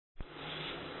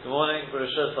Good morning,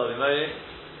 Bereshit Salimei,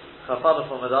 Chafada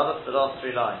from Medalus, the last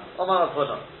three lines. Omar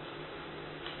Avuna.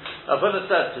 Avuna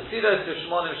said, Tesidos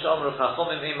Yushmonim Shomru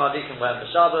Chachomim Im Malikim When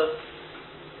B'Shabbos.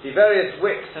 The various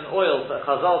wicks and oils that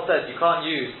Chazal said you can't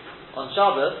use on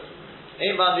Shabbos,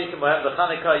 Im Malikim When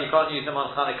B'Chanukah, you can't use them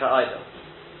on Chanukah either.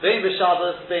 Bein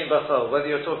B'Shabbos, Bein B'Chol, whether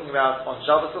you're talking about on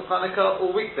Shabbos of Chanukah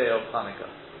or weekday of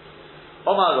Chanukah.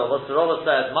 Omar Rava, so Rava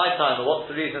said, my time, what's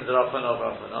the reason that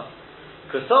Avuna?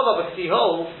 Kusova, because he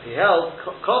held,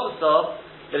 Kovasa,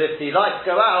 that if the lights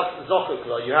go out,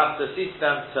 Zokukla, you have to cease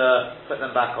them to put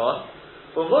them back on.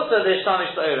 But Mutter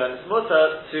Deshamish Ta'ira, it's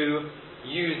Mutter to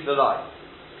use the light.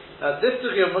 Now, this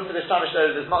Sugya of Mutter Deshamish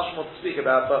Ta'ira, there's much more to speak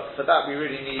about, but for that we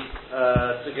really need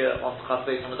Sugya on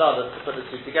Chasbeis and Madadas to put the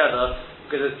two together,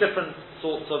 because there's different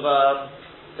sorts of,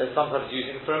 there's sometimes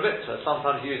using it for a mitzvah,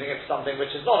 sometimes using it for something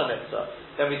which is not a mitzvah.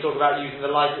 Then we talk about using the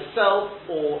light itself,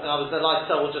 or in other words, the light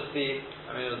itself will just be,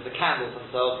 the candles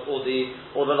themselves, or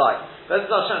the light. But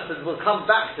Hashem says we'll come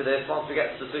back to this once we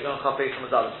get to the Sugya on Chafei from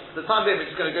Adalah. For the time being, we're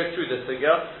just going to go through this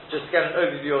Sugya, just to get an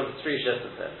overview of the three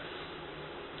shittas here.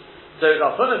 So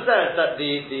Rav Huna says that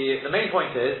the main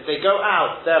point is, they go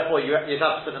out, therefore you have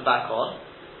to put them back on,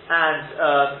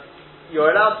 and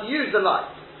you're allowed to use the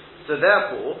light. So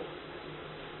therefore,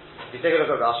 if you take a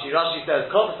look at Rashi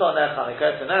says, Kovasa Ner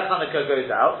Chanukah, so Ner Chanukah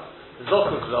goes out,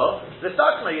 Zokuklo, the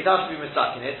Sakna, you'd have to be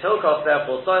mistaken it, Hilkov,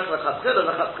 therefore, Soich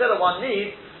L'Chatzchila, one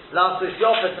needs, Lansus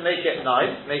Yofa to make it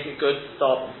nice, make it good to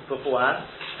start beforehand.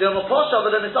 Still Maposha,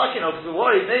 but then mistaken, because we're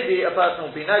worried maybe a person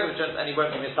will be negligent and he won't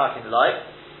be mistaken the light,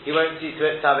 he won't see to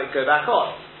it to have it go back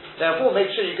on. Therefore, make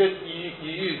sure you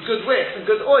use good wicks and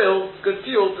good oil, good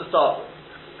fuel to start with.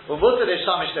 When Mutter is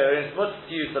Shamish there, it's Mutter to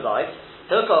use the light.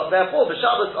 Hilkov, therefore, the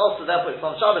Shabbos also, therefore, it's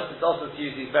on Shabbos, it's also to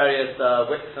use these various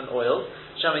wicks and oils.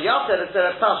 Since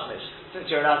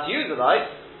you're allowed to use the light,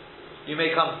 you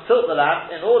may come to tilt the lamp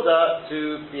in order to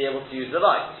be able to use the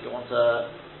light. You want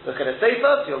to look at it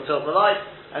safer, so you'll tilt the light,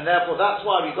 and therefore that's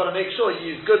why we've got to make sure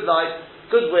you use good light,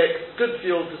 good wick, good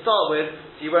fuel to start with,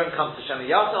 so you won't come to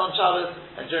Shemayata on Shabbos,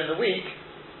 and during the week,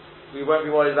 we won't be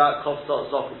worried about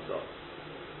Kovsot Zokukzot.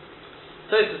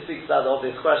 Tosfos speaks about the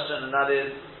obvious question, and that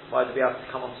is, why do we have to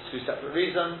come on to two separate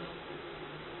reasons?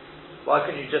 Why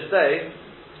couldn't you just say,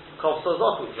 Kovsot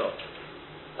Zokukzot?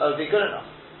 That would be good enough,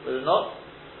 would it not?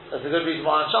 That's a good reason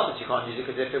why on Shabbos you can't use it,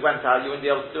 because if it went out, you wouldn't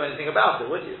be able to do anything about it,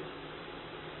 would you?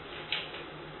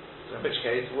 So in which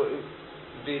case, what would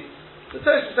be... The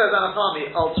Tosfos says,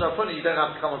 Anachami, Al Sharafuni, you don't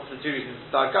have to come on to the two reasons.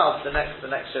 Dargav, the next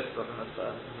shift, I think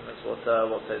that's what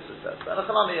Tosfos says.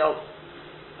 Anachami,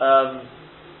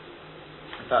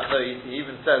 in fact, so he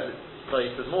even says,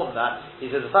 he says more than that.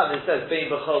 He says the fact that it says Bein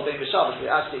B'Chol Bein B'Shabbos,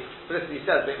 it actually explicitly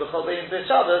says Bein B'Chol Bein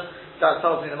B'Shabbos. That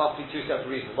tells me there must be two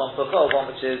separate reasons. One for Chol, one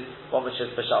which is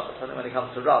for Shabbos. I think when it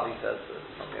comes to Rav, he says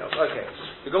something else. Okay,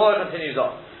 the Gemara continues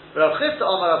on. But Rav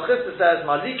Chisda says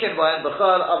Malikin Bain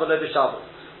B'Chol Avalo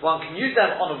B'Shabbos. One can use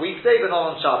them on a weekday, but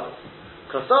not on Shabbos.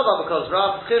 Kosova, because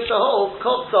Rav Chisda holds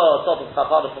Kovsa top of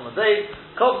Chafada from the day,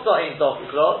 Kovsa ain't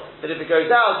Dokuklo, that if it goes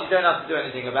out, you don't have to do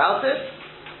anything about it,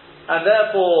 and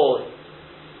therefore,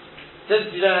 since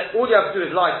all you have to do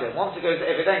is light it. Once if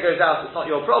it then goes out, it's not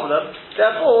your problem.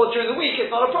 Therefore, during the week,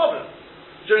 it's not a problem.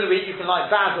 During the week, you can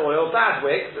light bad oil, bad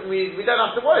wicks, and we don't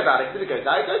have to worry about it. If it goes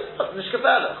out, it goes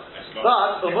out.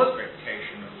 But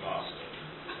expectation of lasting.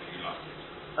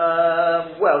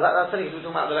 Well, that's only because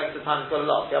we're talking about the length of time it's got to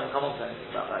last. We haven't come on to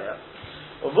anything about that yet.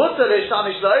 And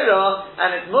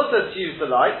it's mutter to use the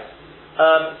light.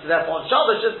 So therefore, on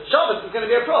Shabbos is going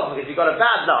to be a problem because you've got a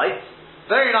bad light.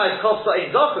 Very nice Kovsa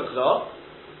in Dokuklo,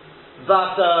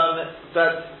 but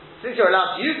since you're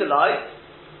allowed to use the light,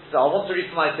 so I want to read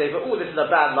for my saver, this is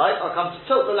a bad light, I'll come to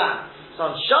tilt the lamp.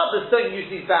 So on Shabbos, don't use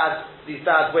these bad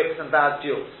wicks and bad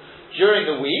fuels. During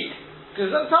the week,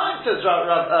 because sometimes says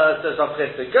Rav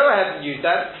Chisda, go ahead and use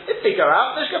them. If they go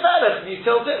out, if you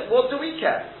tilt it, what do we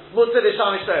care? But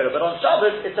on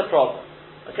Shabbos, it's a problem.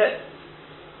 Okay?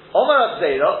 Omar Rav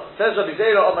Zera, says Rabbi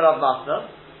Zera, Omar Rav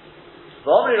Masna,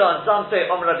 and some say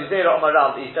Omar Rabbi Zera, Omar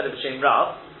Rav, he said it b'shem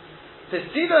Rav.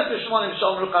 Tesidos Shmonim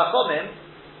Shomru Chachomim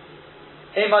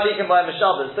Ein Malikim B'Hem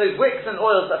B'Shabbos. Those wicks and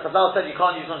oils that Chazal said you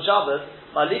can't use on Shabbos,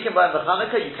 Malikim B'Hem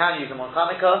B'Chanukah, you can use them on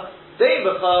Chanukah. Bein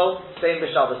B'Chol, Bein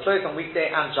B'Shabbos, both on weekday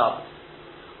and Shabbos.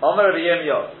 Omar Rabbi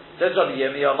Yirmiyah, says Rabbi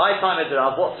Yirmiyah, my time is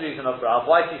Rav. What's the reason of Rav?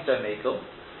 Why is he so makel?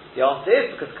 The answer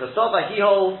is because Kosova he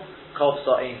holds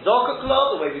Kovsa Ein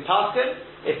Dokuklo, the way we pass him.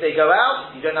 If they go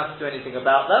out, you don't have to do anything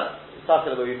about them.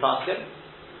 The way we pass him,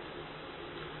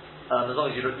 as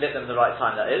long as you lit them the right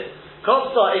time, that is.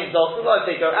 Kovsa in Dokuklo, if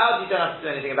they go out, you don't have to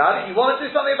do anything about it. You want to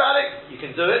do something about it, you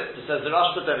can do it. Just says the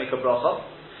Rashba, don't make a bracha.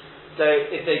 So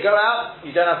if they go out,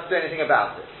 you don't have to do anything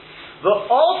about it. But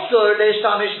also,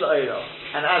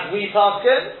 and as we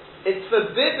paskin, it's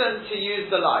forbidden to use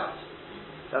the light.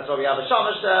 That's why we have a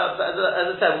shamash there. As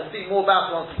I said, we'll speak more about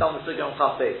it once we're done with Sugya on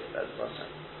Chaf Beis.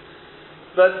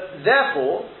 But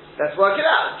therefore, let's work it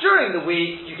out. During the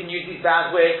week, you can use these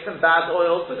bad wicks and bad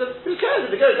oils, because who cares?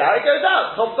 If it goes out, it goes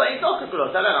out. I don't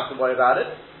have to worry about it.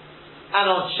 And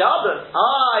on Shabbos,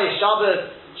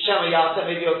 Shabbos, Shemayata,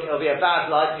 maybe it'll be a bad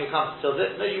light and you'll come to tilt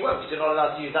it. No, you won't, because you're not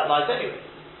allowed to use that light anyway.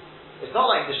 It's not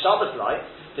like the Shabbos light.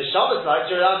 The Shabbos light,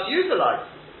 you're allowed to use the light.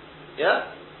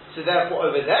 Yeah? So therefore,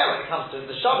 over there, when it comes to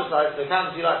the Shabbos light, the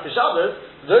candles you like for Shabbos,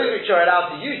 those which you're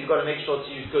allowed to use, you've got to make sure to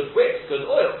use good wicks, good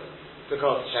oil,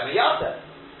 because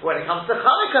Shemayata. When it comes to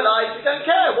Chanukah lights, we don't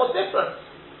care. What difference?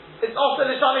 It's also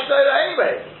the Shamish Doda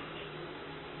anyway.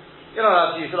 You're not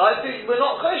allowed to use the lights. We're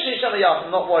not Choshesh Shemayata.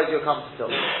 I'm not worried you'll come to tilt.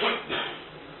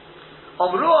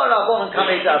 Omru Rabbanon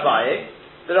Kamei Abaye.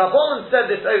 The Rabbanon said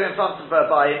this over in front of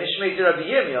Abaye, Nishmei to Rabbi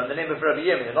Yirmiyah, in the name of Rabbi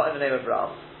Yirmiyah, not in the name of Rav.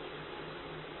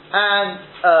 And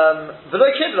V'lo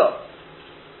Kibla,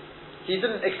 he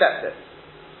didn't accept it.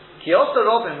 Ki also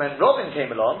Robin, when Robin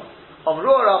came along,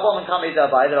 Omru Rabbanon Kamei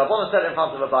Abaye, the Rabbanon said in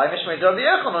front of Abaye, Nishmei to Rabbi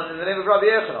Yechanan, in the name of Rabbi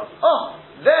Yechanan. Oh,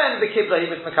 then the Kibla he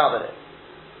was Makaber it.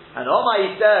 And Omar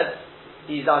he said,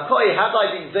 Izakoi, had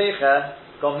I been Zeicher,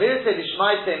 Gomirte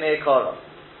Lishmaite Me'ekara.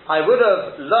 I would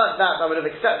have learnt that, I would have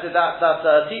accepted that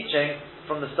teaching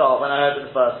from the start when I heard it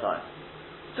the first time.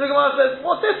 So the Gemara says,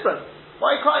 what difference? Why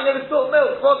are you crying over spilt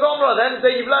milk? Well, Gomra, then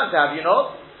say you've learnt it, have you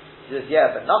not? He says,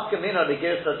 yeah, but Nafkamina the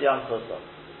Girsa Dian Kosa.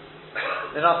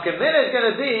 The Nafkamina is going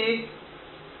to be,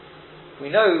 we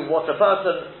know what a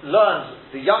person learns,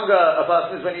 the younger a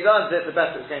person is when he learns it, the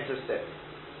better it's going to stick.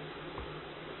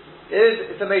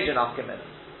 It's a major Nafkamina.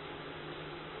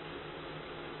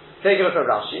 Take a look at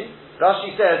Rashi.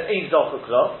 Rashi says, Ein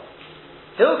Zokuklo.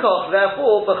 Hilkoch,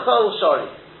 therefore, B'chol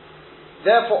Shari.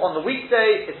 Therefore, on the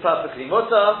weekday, it's perfectly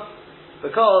mutter,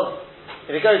 because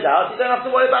if it goes out, you don't have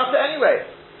to worry about it anyway.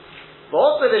 But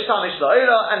also, Lishtamish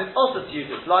La'ira, and it's also to use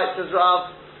its light, says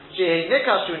Rav, Shehei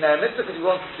Nikashu Ner Mitzvah, because he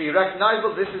wants to be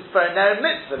recognizable, this is for a Ner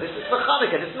Mitzvah, this is for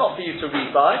Chanukah, it's not for you to read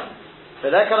by.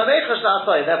 But therefore,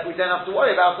 we don't have to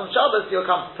worry about on Shabbos, you'll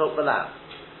come to tilt the lamp.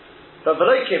 But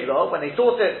V'loi Kibla, when they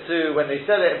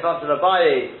said it in front of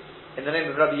Abaye in the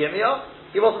name of Rabbi Yirmiyah,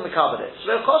 he wasn't Mekaber it.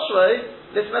 Shloch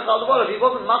Choshvei, Lismech al Dvarav, he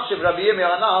wasn't Machshiv Rabbi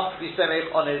Yirmiyah enough to be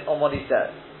semech on what he said.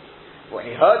 When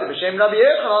he heard it, B'Shem Rabbi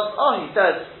Yechanan, he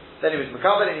said, then he was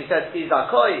Mekaber and he said,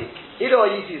 Izakoi, Ido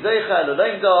Ayisi Zeicha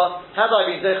Elolemda, had I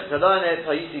been Zeicha to learn it,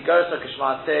 Hayisi Gersa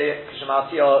Kishmati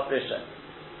Rishon.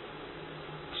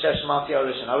 Kishmati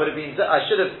Rishon. I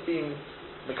should have been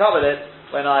Mekaber it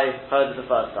when I heard it the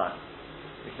first time.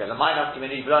 We said, the mind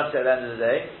Nafkamina, you've learned it at the end of the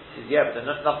day. He says, yeah, but the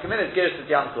Nafkamina is Giris to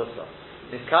Yam Kusa.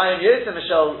 Niskayim Yus and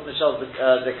Michel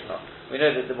Zikna. We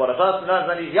know that what a person learns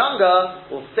when he's younger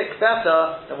will stick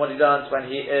better than what he learns when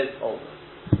he is older.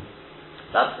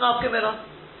 That's Nafkamina.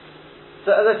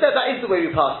 So as I said, that is the way we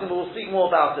pass him, but we'll speak more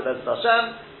about it as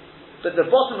Hashem. But the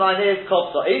bottom line is,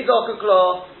 Kopsa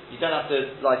Eizokukla, you don't have to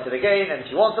light it again, and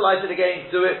if you want to light it again,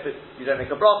 do it, but you don't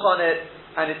make a brach on it.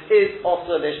 And it is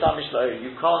also Leishtamish Lo.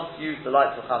 You can't use the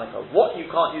lights of Hanukkah. What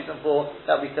you can't use them for,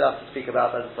 that we still have to speak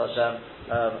about as Hashem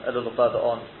a little further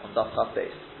on Daf Chaf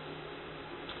Beis.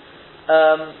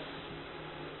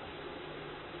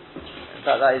 In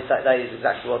fact, that is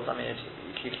exactly what I mean.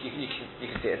 You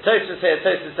can see it. Tosfos here.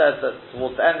 Tosfos says that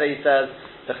towards the end there he says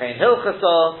Techein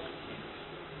Hilchasa.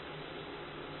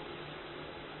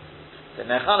 So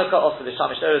Hanukkah also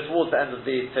Leishtamish Lo. Towards the end of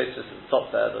the Tosfos at the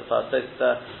top there, the first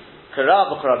Tosfos.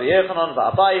 Karav Rabbi Yechanan,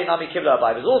 Abaye, Nami Kibla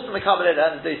Abaye was also Mekabelet,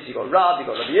 and this you got Rav, you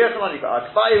got Rabbi Yechanan, you got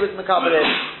Akbaye was Mekabelet,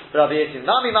 Rabbi Yechanan,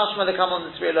 Nami Mashma to come on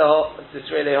the Tzrei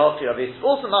Lehoki, Rabbi Yechanan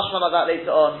also Mashma like that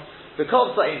later on, the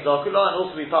Kovsa in Zakula, and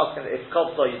also we pass if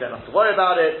Kovsa you don't have to worry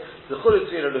about it, the Chulu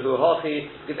Tzrei Lehu Hochi,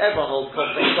 because everyone holds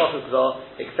Kovsa in Zakula,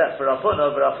 except for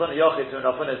Rapuna, but Rapuna Yochid, and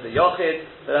Rapuna is the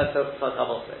Yochid, but that's for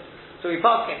Kavose. So we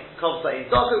pass in Kovsa in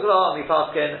Zakula, and we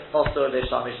pass in also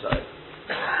Leishamish Lo.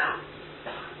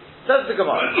 Says the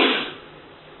Gemara.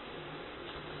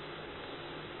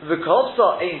 The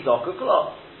Kovsa ain't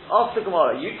Zakukla. Ask the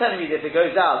Gemara, you telling me that if it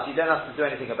goes out, you don't have to do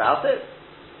anything about it?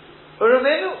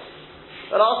 Urumenu.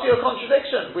 But I'll see a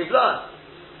contradiction. We've learned.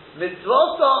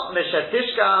 Mitzvah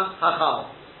Meshetishka Hacham.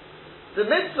 The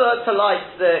mitzvah to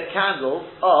light the candles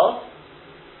are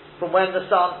from when the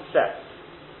sun sets.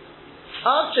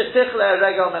 Ad shetichle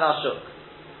regel min hashuk.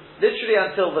 Literally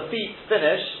until the feet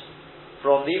finish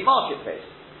from the marketplace.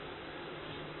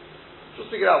 Let's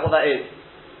figure out what that is.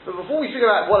 But before we figure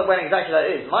out when exactly that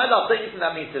is, my love, don't you think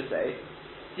that means to say,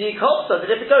 the Kovsa, that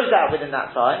if it goes out within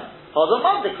that time, Hodol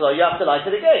Mandiklo, you have to light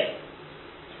it again.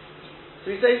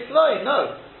 So we say Sloi,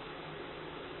 no.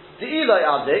 The Eloi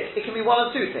Adik, it can be one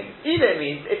of two things. Either it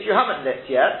means if you haven't lit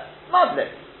yet, Madlik.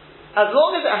 As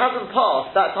long as it hasn't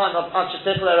passed that time of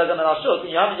Ashetikle Regam and Ashuk,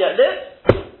 and you haven't yet lit,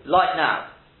 light now.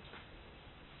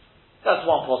 That's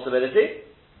one possibility.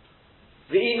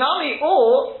 The Inami,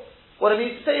 or what it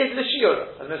means to say is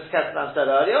Lishiura, as Mr. Ketman said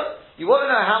earlier. You want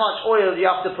to know how much oil you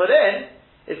have to put in.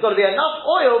 It's got to be enough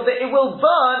oil that it will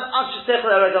burn Ashetikle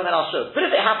Regam and Ashuk. But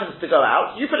if it happens to go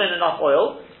out, you put in enough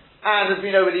oil, and as we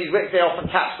know with these wicks, they often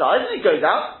capsize, and it goes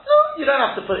out. No, you don't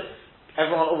have to put it.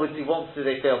 Everyone obviously wants to,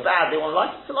 they feel bad, they want to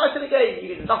light it, so light it again.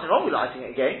 There's nothing wrong with lighting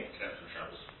it again.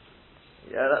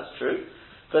 Yeah, that's true.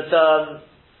 But,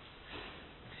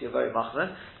 you're very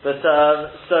machman. But,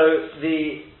 so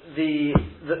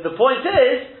the point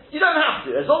is, you don't have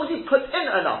to, as long as you put in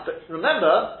enough. But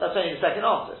remember, that's only the second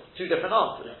answer. Two different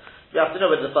answers. You have to know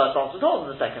whether the first answer is holds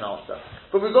than the second answer.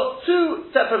 But we've got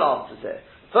two separate answers here.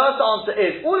 First answer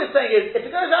is, all it's saying is, if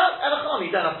it goes out, Elacham,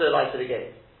 you don't have to light it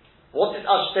again. What is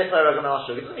Ashetikle Regam and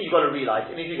Ashuk? It doesn't mean you've got to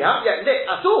relight it. It means if you haven't yet lit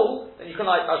at all, then you can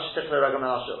light Ashetikle Regam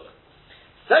and Ashuk.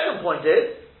 Second point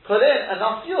is, put in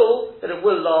enough fuel that it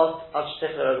will last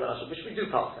Ashetikle Regam and Ashuk, which we do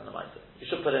pass in the Maita. You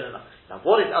should put in enough. Now,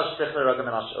 what is Ashetikle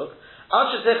Regam and Ashuk?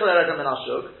 Ashetikle Regam and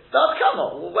Ashuk, Dad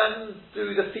Kamo. Well, when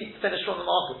do the feet finish from the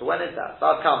market? When is that?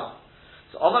 Dad Kamo.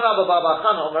 So, Omar Rabba Baba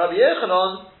Chana, Omar Rabbi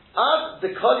Yechanon, Ad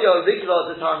the Kodyo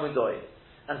Rigla the Tarmudoi,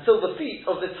 until the feet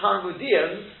of the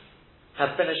Tarmudians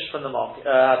have finished from the market,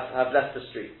 have left the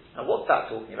street. Now what's that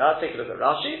talking about? Take a look at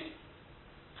Rashi.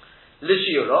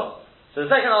 Lishiuro. So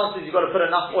the second answer is you've got to put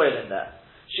enough oil in there.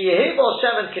 Sheyehebo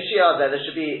Shemen Keshia there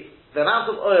should be the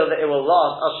amount of oil that it will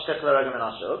last Ashetikle Regam and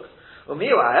Ashuk.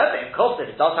 Umiwa, in course, if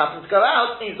it does happen to go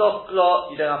out, in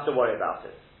Zoklo, you don't have to worry about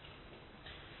it.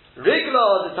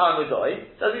 Rigla the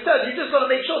Talmudoi, as we said, you just got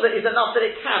to make sure that it's enough that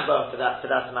it can burn for that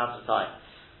amount of time.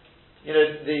 You know,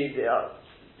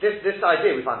 this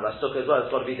idea we find about sukkah as well,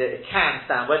 it's got to be that it can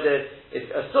stand, whether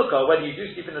it's a sukkah, whether you do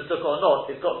sleep in the sukkah or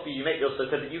not, it's got to be you make your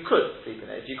sukkah that you could sleep in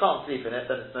it. If you can't sleep in it,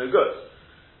 then it's no good.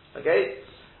 Okay?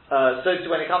 So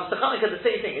when it comes to Hanukkah, the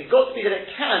same thing. It's got to be that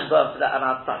it can burn for that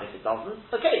amount of time. If it doesn't,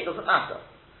 okay, it doesn't matter.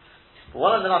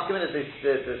 One of the nafkamin is this,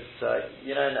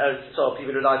 you know, in Eretz Yisrael,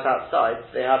 people who light outside,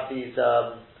 they have these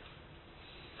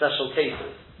special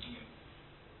cases.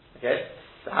 Okay?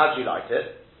 So how do you light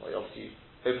it? Well, you obviously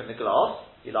open the glass,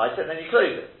 you light it, and then you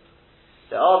close it.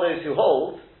 There are those who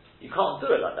hold, you can't do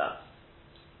it like that.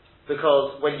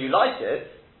 Because when you light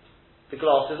it, the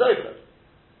glass is open.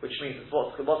 Which means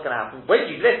what's going to happen?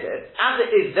 When you've lit it, as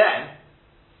it is then,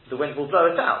 the wind will blow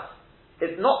it out.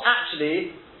 It's not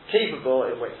actually capable,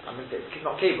 it's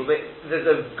not capable, but there's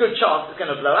a good chance it's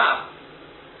going to blow out.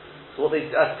 So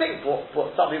I think what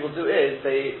some people do is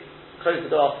they close the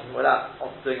glass without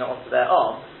doing it onto their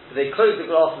arm, but they close the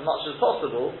glass as much as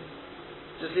possible,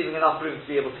 just leaving enough room to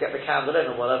be able to get the candle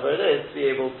in or whatever it is, to be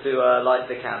able to light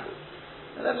the candle.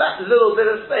 And then that little bit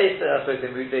of space, I suppose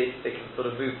they can sort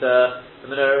of move the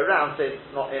menorah around so it's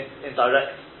not in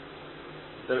direct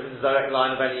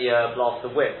line of any blast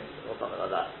of wind or something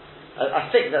like that.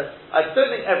 I don't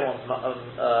think everyone's must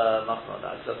on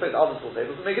that. So I suppose others will say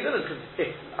it doesn't make a difference because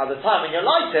if at the time when you're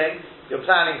lighting, you're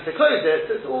planning to close it,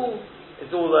 so it's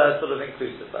all sort of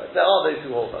inclusive. But there are those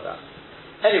who hold by that.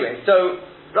 Anyway, so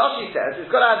Rashi says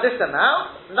it's got to have this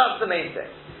amount, and that's the main thing.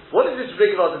 What is this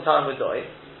rigla the Talmudoi?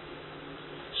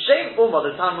 Shem Umar,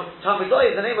 the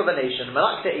Talmudoi is the name of a nation.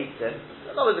 Malakta Eitzim.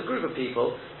 In other words, a group of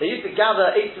people. They used to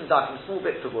gather Eitzim dakim, small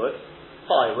bits of wood,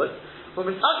 firewood. And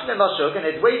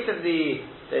they'd wait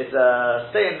they'd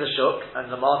stay in the shuk and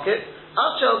the market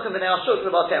until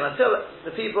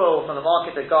the people from the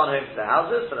market had gone home to their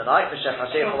houses for the night,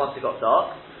 once it got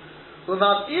dark.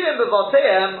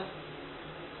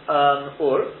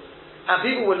 And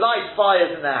people would light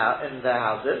fires in their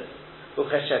houses.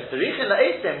 When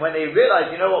they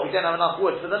realized, you know what, we don't have enough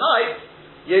wood for the night,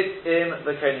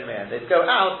 they'd go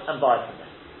out and buy from them.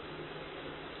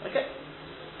 Okay?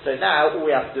 So now all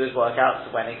we have to do is work out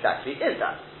when exactly is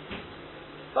that.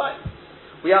 Fine.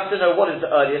 We have to know what is the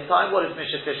earliest time. What is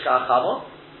Misha Tishka Achamo?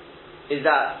 Is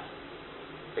that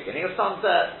beginning of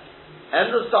sunset, end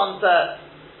of sunset,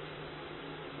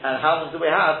 and how long do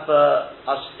we have for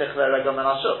Ashetikle Regam and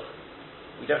Ashuk?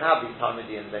 We don't have these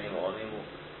Talmudians anymore.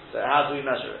 So how do we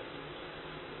measure it?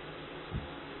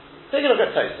 Take a look at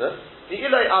Tosafos. The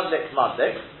Iloi Adlik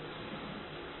Madlik.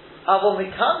 Avol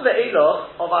Mikan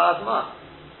Ve'eloch of Azman.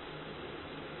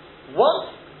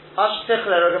 Once Ashetikle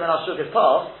Regam and Ashuk is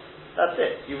passed, that's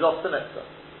it. You've lost the mitzvah.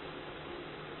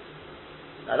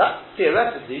 Now that,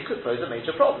 theoretically, could pose a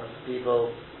major problem for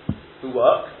people who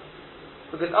work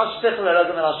Because Ashtichel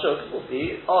Eragam and Ashuk, we'll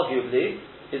see, arguably,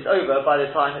 is over by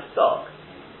the time it's dark.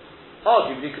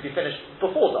 Arguably, could be finished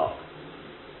before dark.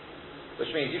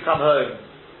 Which means you come home,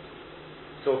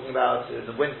 talking about in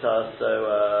the winter, so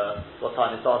what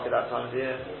time is dark at that time of the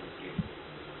year?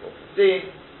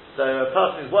 4:15. So a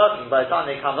person who's working, by the time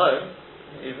they come home,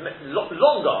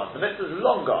 longer, the mitzvah is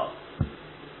longer.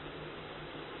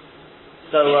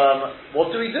 So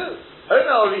what do we do?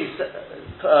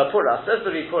 Puras, says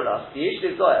the Puras, the Ish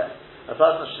Zoyer, a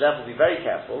person should therefore be very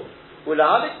careful.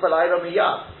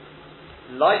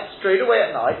 Light straight away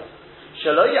at night,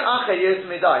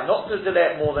 not to delay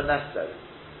it more than necessary.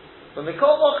 But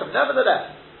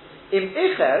nevertheless,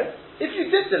 if you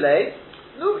did delay,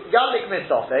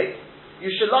 you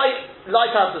should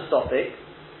light out the stopik.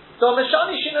 So there's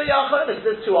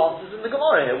two answers in the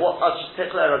Gemara here. What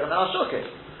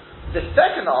the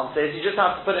second answer is you just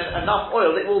have to put in enough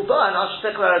oil that it will burn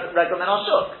regel and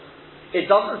ashuk. It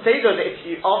doesn't say though that if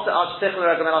you after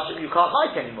regel and ashuk you can't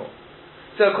light anymore.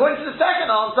 So according to the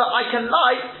second answer, I can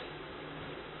light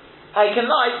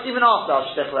even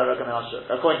after regel and ashuk.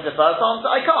 According to the first answer,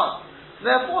 I can't. So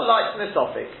therefore, light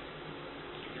misophic.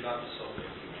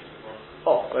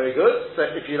 Oh, very good. So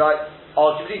if you like,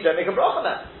 arguably don't make a bracha on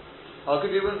that.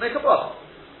 Arguably you wouldn't make a bracha.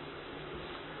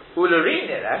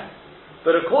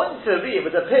 But according to Ri, it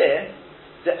would appear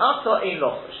the Ata in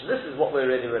Lochosh, and this is what we're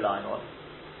really relying on.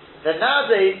 Then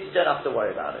nowadays you don't have to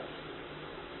worry about it.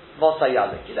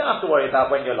 Mosayadik, you don't have to worry about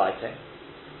when you're lighting.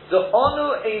 The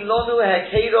Onu in Lonu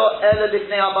Hekero Ela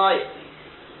Lifnei Abayit.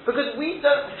 Because we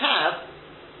don't have.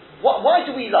 Why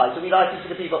do we light? Do we light it for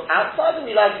the people outside, or do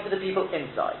we light it for the people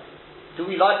inside? Do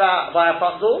we light via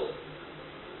front doors?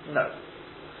 No.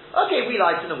 Okay, we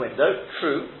light in the window,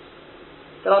 true.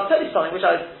 But I'll tell you something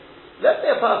let's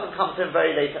say a person comes in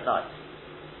very late at night.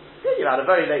 Yeah, you had a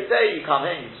very late day, you come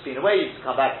in, you've just been away, you've just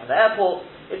come back from the airport,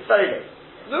 it's very late.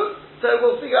 No? So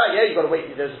we'll figure out, you've got to wait,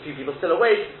 there's a few people still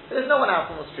awake, but there's no one out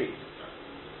on the street.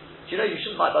 Do you know you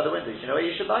shouldn't light by the window? Do you know where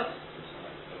you should light?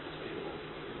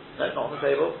 No, not on the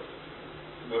table.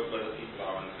 Where the people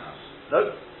are in the house?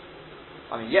 No.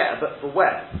 I mean, yeah, but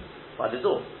where? By the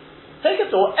door. Take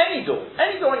a door, any door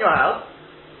in your house.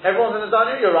 Everyone's in the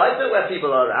dining room, you're right, so where people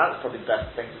are around, it's probably the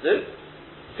best thing to do.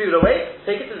 People awake,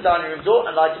 take it to the dining room door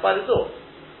and light it by the door.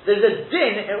 There's a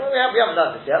din, we haven't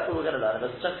done this yet, but we're going to learn it.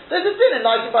 There's a din in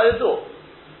lighting by the door.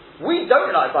 We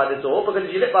don't light by the door, because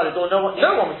if you lit by the door, no one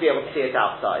would be able to see it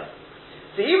outside.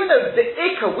 So even though the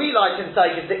ikka we light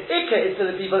inside, because the ikka is for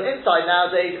the people inside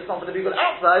nowadays, it's not for the people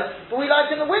outside, but we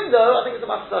light in the window, I think it's a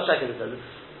Master Shekel that says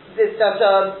it, that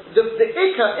the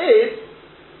ikka is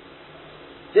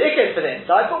the ikka is for the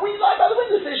inside, but we light by the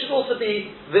window, so it should also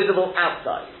be visible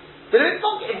outside. But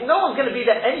if no one's going to be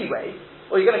there anyway,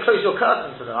 or you're going to close your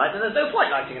curtains for the night, then there's no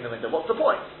point lighting in the window. What's the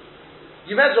point?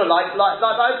 You may as well light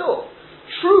by the door.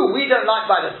 True, we don't light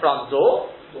by the front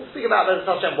door. We'll speak about that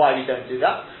why we don't do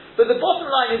that. But the bottom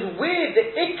line is, the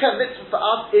ikka mitzvah for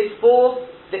us is for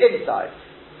the inside.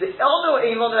 The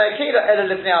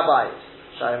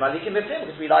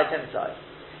because we light inside.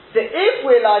 So if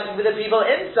we're lighting for the people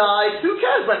inside, who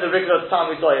cares when the regular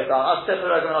time we saw it gone?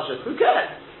 Who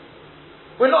cares?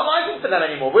 We're not lighting for them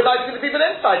anymore. We're lighting for the people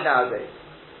inside nowadays.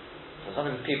 So some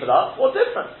of the people up, what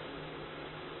difference?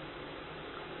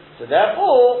 So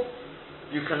therefore,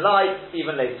 you can light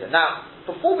even later. Now,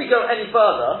 before we go any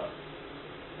further,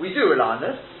 we do rely on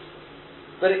this,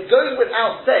 but it goes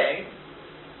without saying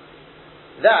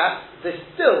that there's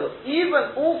still,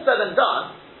 even all said and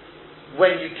done,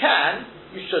 when you can,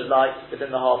 you should light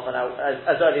within the half an hour,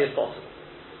 as early as possible.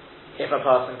 If a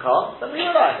person can't, then we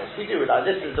rely on this. We do rely.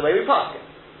 This is the way we pass it.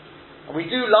 And we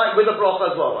do light with a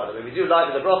bracha as well, by the way. We do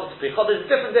light with a bracha to prichot. There's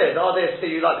different days. There are days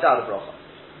you light without a bracha.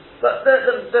 But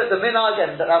the minhag,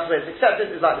 and that's where it's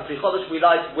accepted, is like the prichodesh, we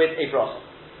light with a bracha.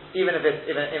 Even if it's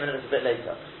a bit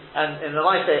later. And in the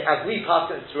night day, as we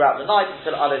pass it throughout the night,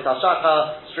 until Alei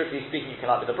Tashachar, strictly speaking, you can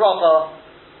light with a bracha.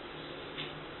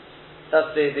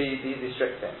 That's the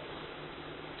strict thing.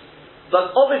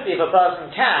 But obviously, if a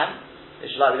person can, it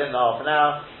should light within the half an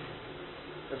hour.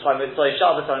 That's why Mitzvah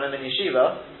Shabbos, I remember in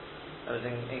Yeshiva, I was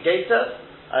in Gator,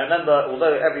 I remember,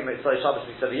 although every Mitzvah Shabbos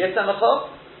we said the Yisem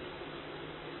Lecha,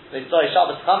 Mitzvah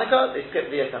Shabbos Chanukah, they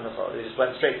skipped the Yisem Lecha. They just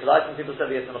went straight to light, and people said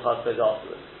the Yisem Lecha goes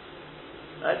afterwards.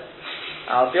 Right?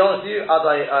 I'll be honest with you, as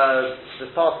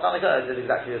this past Chanukah, I did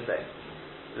exactly the same.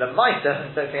 Lemaita,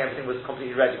 I don't think everything was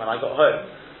completely ready when I got home,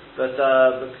 but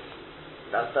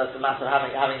that's a matter of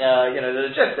having the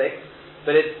logistics.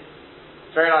 But it's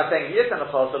very nice saying the Yisem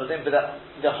Lecha sort of thing. But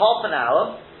the half an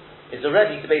hour is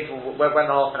already debatable when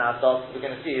the half an hour starts. We're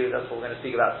going to see. That's what we're going to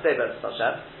speak about today.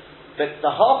 But But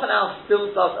the half an hour still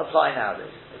does apply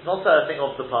nowadays. It's not a thing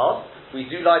of the past. We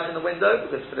do light in the window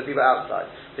because for the people outside.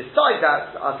 Besides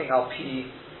that, I think I'll pee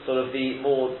sort of the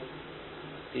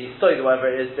stoid or whatever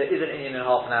it is, there is an Indian in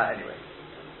half an hour anyway.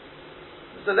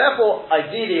 So therefore,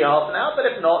 ideally half an hour, but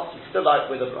if not, you still light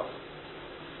with a bracha.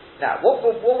 Now, what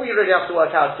we really have to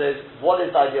work out is, what is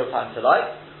the ideal time to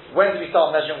light? When do we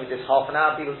start measuring with this half an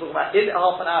hour? People talk about, is it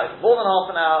half an hour? Is it more than half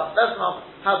an hour? Less than half?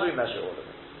 How do we measure all of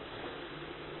it?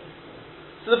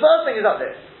 So the first thing is like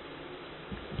this.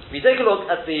 We take a look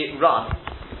at the Ran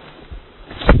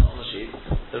on the sheet.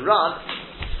 The Ran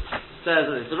says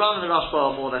that the Ran and the Rashba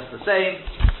are more or less the same,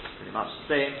 pretty much the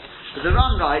same. But the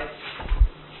Ran writes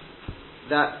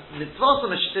that mitzvot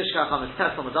meshitishka achamo is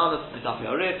tes on the dalas midaf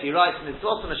yoret. He writes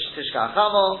mitzvot meshitishka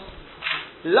achamo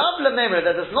lav lememer.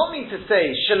 That does not mean to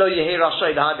say shelo yehi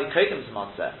rashay lahadi kodim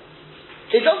zmanzeh.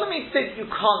 It doesn't mean to say that you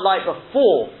can't light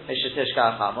before meshitishka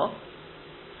achamo.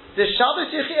 The Shabbos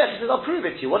Yechiach says, I'll prove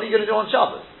it to you. What are you going to do on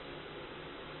Shabbos?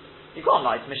 You can't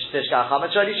light Mishitishka Acham,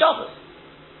 it's already Shabbos.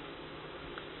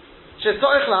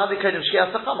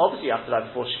 Obviously you have to light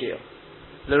before Shkia.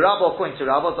 The Rabbi, according to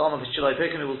Rabbi, the Omer Vishilai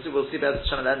Pekin, we'll see better at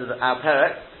the end of our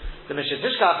Perek. The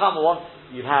Mishitishka Acham, once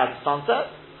you've had sunset,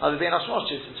 it's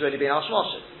already been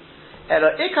Ashmoshes.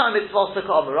 Elo Ikar Mitzvah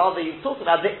Sekam, rather you've talked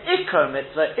about the Ikar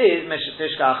Mitzvah is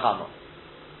Mishitishka Acham.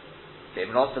 If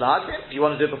you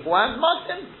want to do it beforehand,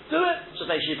 do it.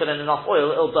 Just make sure you put in enough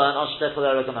oil, it'll burn. But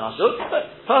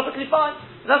perfectly fine.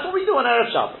 And that's what we do on Erev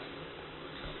Shabbos.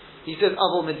 He says,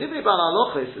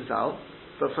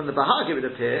 but from the Bahag it would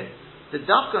appear, the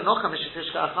Dafka Nocha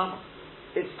Mishitishka Achama.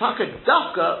 It's Taka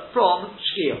Dafka from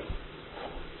Shkia.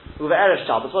 With Erev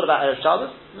Shabbos. What about Erev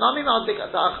Shabbos? Nami Ma'adik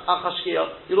Acha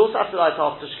Shkia. You'll also have to light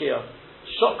after Shkia.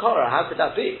 Shot Korah, how could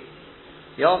that be?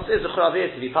 The answer is the Rav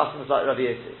Yosef. He passes like Rav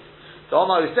Yosef. The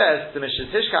Omar who says the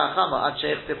Mishitishka Achama Ad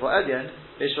Sheikh Tifo Edyen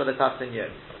Bishwa Letakten Yom.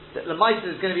 The mice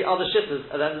is going to be other shittas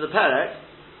at the end of the Perek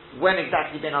when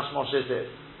exactly Ben Hashmoshes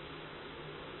is.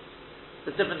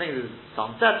 There's different things. There's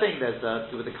sun setting. There's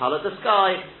with the colour of the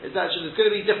sky. There's going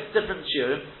to be different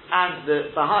shiurim, and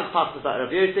the Bahag passes that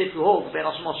Rav Yosef who holds Ben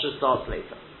Hashmoshes starts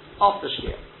later after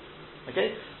Shkia.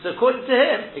 Okay, so according to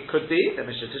him, it could be that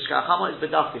Mishitishka Achama is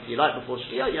bedaf. If you like before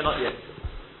Shkia, you're not yet.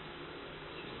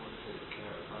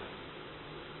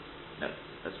 No,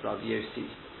 that's Rav Yossi.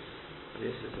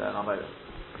 This is Namoda.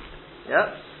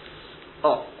 Yeah?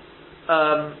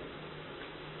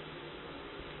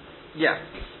 Yeah.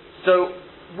 So,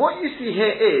 what you see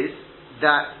here is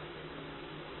that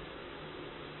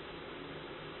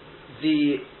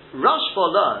the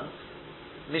Rashba learns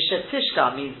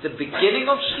Mishetishka means the beginning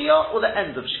of Shkia or the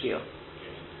end of Shkia?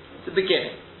 The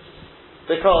beginning.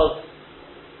 Because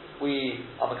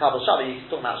on the Kabbalah Shabbat, you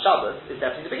talk about Shabbos, it's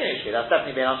definitely the beginning of Shkia. That's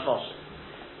definitely Ben Hashmosh.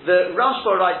 The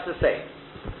Rashba writes the same.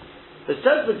 It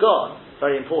says the Gon,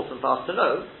 very important for us to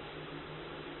know,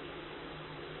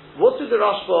 what do the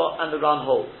Rashba and the Ran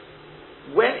hold?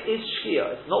 When is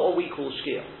Shkia? It's not what we call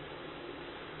Shkia.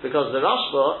 Because the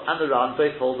Rashba and the Ran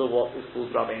both hold what is called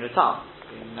Rabbeinu Tam.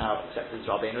 We now accept as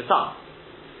Rabbeinu Tam.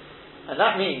 And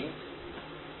that means,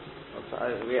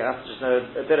 we have to just know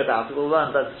a bit about it. We'll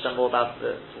learn more about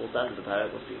it towards the end of the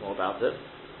parable. We'll speak more about it.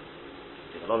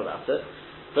 Speak a lot about it.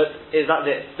 But is that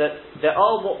this? That there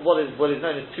are what is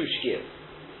known as two shkiyas.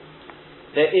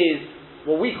 There is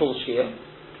what we call shkiyah.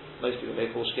 Most people may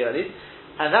call shkiyah at least,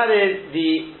 and that is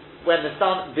when the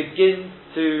sun begins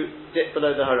to dip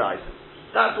below the horizon.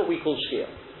 That's what we call shkiyah.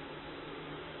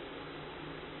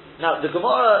 Now the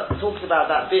Gemara talks about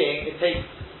that being, it takes,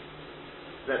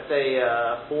 let's say,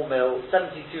 4 mil,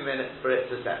 72 minutes for it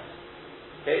to set.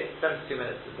 Okay, 72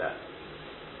 minutes to set.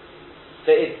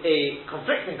 There is a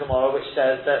conflicting Gemara which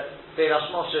says that Bein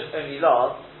Hashmoshes only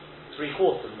lasts 3/4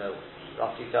 mil,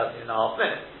 roughly 13.5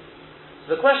 minutes.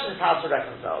 So the question is how to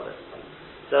reconcile this.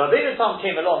 So Rabbeinu Tam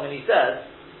came along and he said,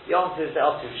 the answer is there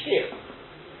are two shkiyah.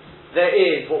 There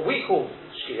is what we call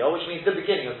shkiyah, which means the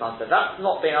beginning of sunset. That's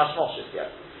not Bein Hashmoshes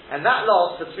yet. And that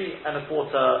lasts for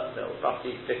 3.25 mil,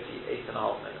 roughly 58.5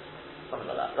 minutes. Something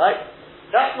like that, right?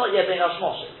 That's not yet Bein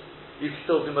Hashmoshes. You can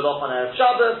still do Malach on Erev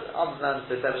Shabbos, other than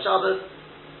Erev Shabbos,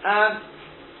 and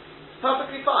it's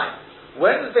perfectly fine.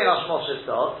 When does Bein Hashmoshes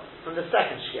start? From the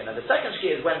second Shkia. Now the second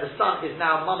Shkia is when the sun is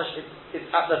now mamash, it's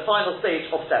at the final stage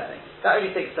of setting. That only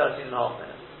takes 13.5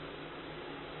 minutes.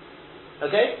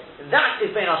 Okay? That is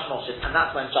Bein Hashmoshes, and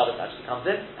that's when Shabbos actually comes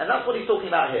in, and that's what he's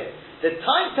talking about here. The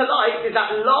time to light is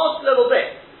that last little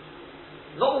bit.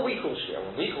 Not what we call Shkia.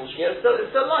 When we call Shkia, it's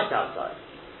still light outside.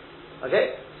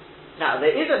 Okay? Now,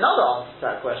 there is another answer to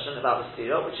that question about the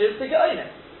Sefirah, which is the Ge'onim.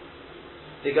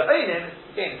 The Ge'onim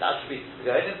Again, it's attributed to the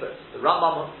Goinim, but the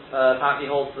Rambam apparently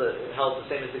held the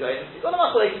same as the Goinim. You've got a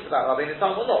machlokes about Rabbi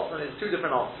Nitam or not, and there's two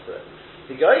different answers to it.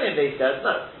 The Goinim, they said,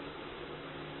 no.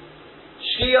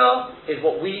 Shkia is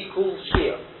what we call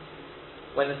Shkia,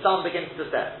 when the sun begins to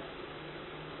set.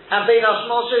 And Bein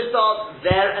HaShmoshes starts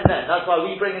there and then. That's why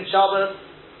we bring in Shabbos,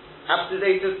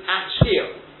 Absudatus, at Shkia,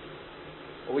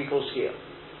 what we call Shkia.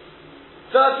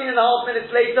 13 and a half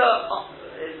minutes later,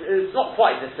 it's not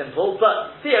quite this simple,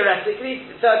 but theoretically,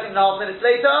 13 and a half minutes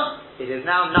later, it is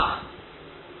now Nacht.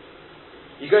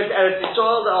 You go to Eretz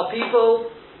Yisrael, there are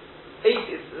people,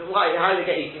 how do they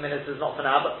get 18 minutes is not for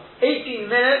now, but 18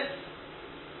 minutes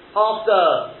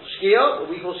after Shkia, what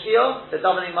we call Shkia, they're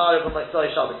davening Ma'ariv on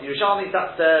Motzei Shabbos. The Yerushalmi,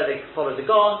 they follow the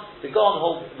Gon. The Gon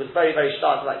was very, very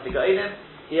stark like the Goinim.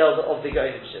 He held of the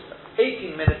Goinim Shitta.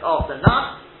 18 minutes after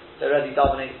Nacht, they're already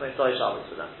davening Motzei Shabbos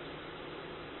for them.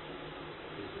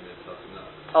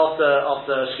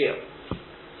 After Shkia.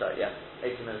 Sorry, yeah.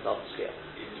 18 minutes after Shkia.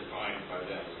 It's defined by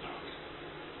them as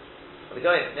Nacht. The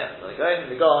Goinim, yeah. The Goinim,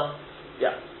 the Gon,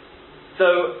 yeah.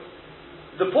 So,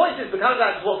 the point is, becoming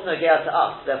back to what's Nogea to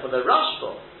us, therefore the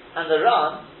Rashba and the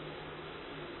Ran,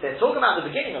 they're talking about the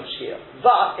beginning of Shkia,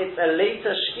 but it's a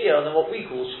later Shkia than what we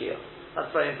call Shkia.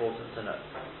 That's very important to know.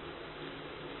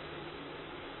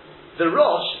 The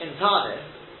Rosh in Tanis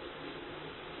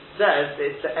says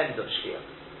it's the end of Shkia.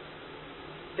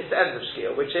 It's the end of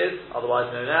Shkia, which is otherwise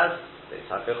known as the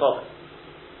Yitzhak HaChomer.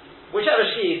 Whichever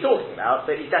Shkia he's talking about,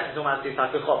 but he's definitely talking about the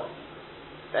Yitzhak HaChomer.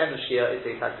 The end of Shkia is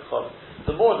the Yitzhak HaChomer.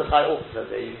 The Mordechai also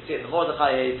says it. You can see it in the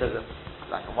Mordechai here, he says it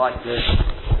black and white.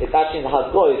 It's actually in the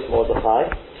Hazgoy's Mordechai,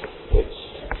 which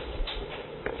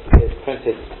is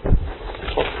printed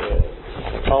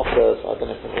after, so I don't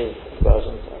know if in all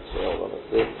versions, actually, hold on, let's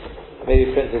see.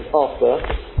 Maybe printed after,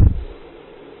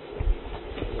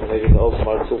 or maybe the old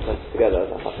Gemara, it's all printed together,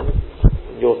 that happens.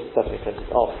 Yours is definitely printed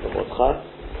after the Mordechai.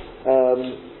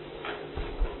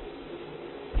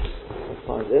 Let's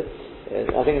find it.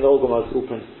 I think in the old Gemara it's all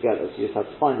printed together, so you just have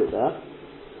to find it there.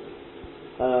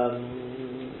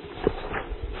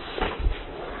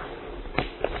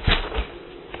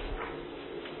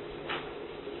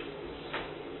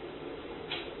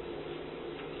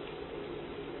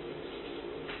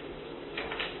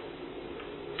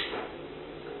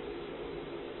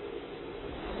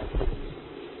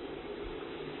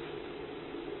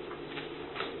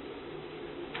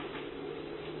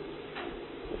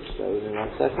 Just bear with me 1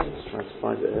 second, just trying to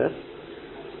find it here.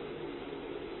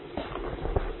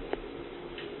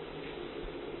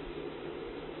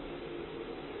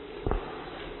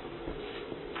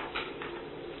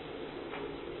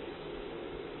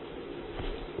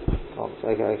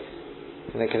 Okay.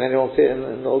 Can anyone see it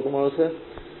in the old Gemara here?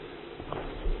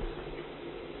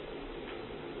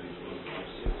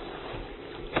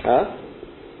 Huh?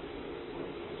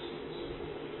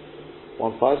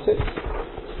 156?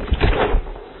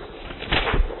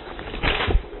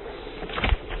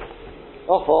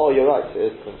 Oh, you're right.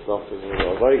 It is printed after as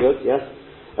well. Very good. Yes.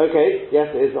 Okay. Yes,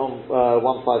 it is on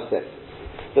 156.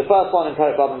 The first one in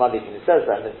Perek Bava Madikin. It says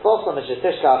that Mitzvah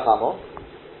Mishetishka Achamo.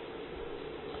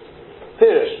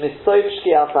 Pirush Mitzvah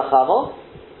Shkias Achamo,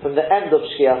 from the end of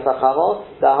Shkias Achamo,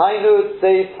 the Hainu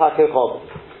Tzeis HaKechom.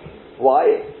 Why?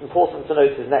 Important to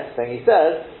note his next thing. He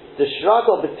says, the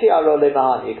Shrago B'ti'aro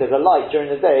Le'mahani, because a light during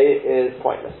the day is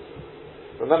pointless.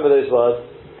 Remember those words,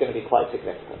 it's going to be quite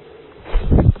significant.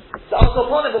 So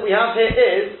what we have here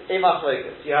is a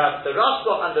machlokes. You have the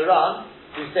Rashba and the Ran,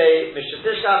 who say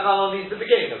Mishetishka Achamo means the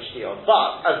beginning of Shkia,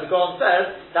 but as the Gaon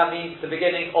says, that means the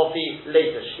beginning of the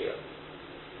later Shkia.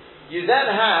 You then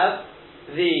have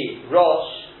the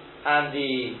Rosh and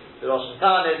the Rosh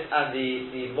Tanis and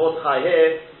the Mordechai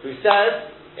here, who says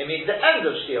it means the end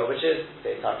of Shkia, which is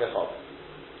the Yitzhak HaChomer.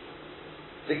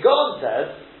 The Gaon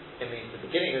says it means the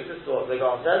beginning of this. What the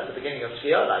Gaon says, the beginning of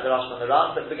Shkia, like the Rosh and the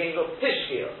Ran, but the beginning of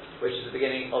Tishkia, which is the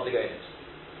beginning of the Goinim.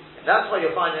 And that's why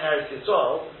you'll find in Eretz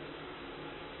Yisrael,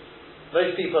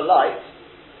 most people light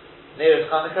near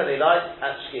Chanukah, they light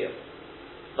at Shkia,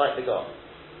 like the Gaon.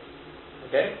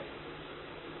 Okay.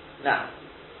 Now,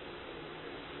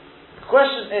 the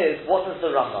question is, what does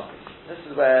the Rambam mean? This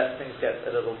is where things get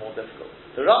a little more difficult.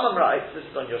 The Rambam writes, this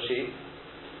is on your sheet,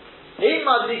 you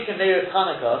can't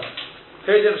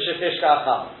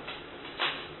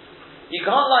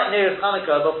light Neiros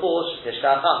Chanukah before Shetishka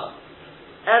Achama.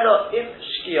 Elo im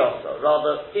Shkiosa,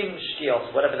 rather im Shkiosa,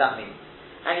 whatever that means.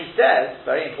 And he says,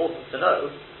 very important to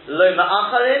know, Lo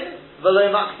ma'acharin v'lo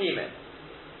makdimin.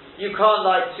 You can't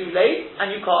light too late,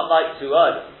 and you can't light too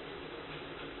early.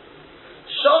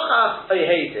 Shochach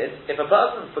Ohedid, if a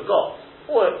person forgot,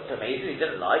 or amazing, he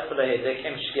didn't like, but Ohedid,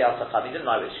 im Shkias Acham, he didn't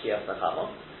like with Shkias Acham,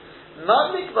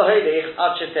 Madlik v'holich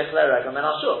ad shetechle regel men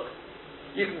ashuk.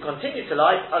 You can continue to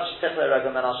light ad shetechle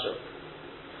regel men ashuk.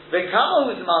 V'kama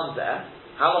hu zman zeh,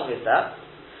 how long is that?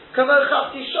 Kamo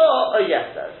chavti shah or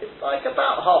yeser. It's like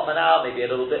about half an hour, maybe a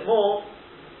little bit more.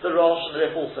 The Rosh and the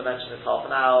Rif also mentioned it's half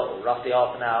an hour, or roughly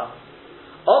half an hour.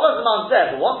 Over zman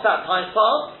zeh, but once that time's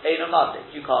passed, ein madlik,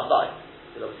 you can't light.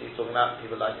 Because obviously he's talking about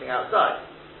people lighting outside.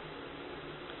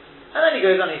 And then he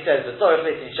goes on, he says, make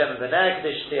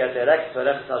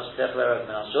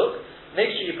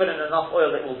sure you put in enough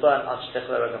oil that will burn if you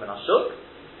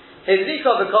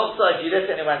lit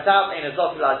it and it went out, you don't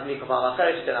have to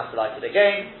light it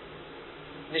again.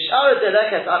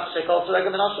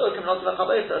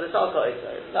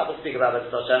 That will speak about it.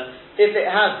 If it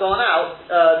has gone out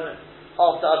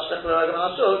after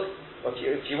or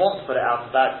if you want to put it out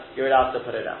of that, you're allowed to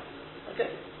put it out. Okay?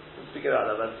 We'll speak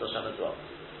about that as well.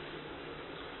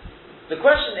 The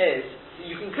question is,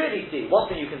 you can clearly see, one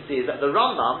thing you can see is that the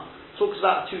Rambam talks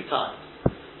about two times.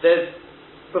 There's,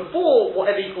 before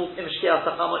whatever he calls Im Shki'ah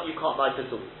Sachama, you can't light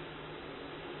at all.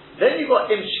 Then you've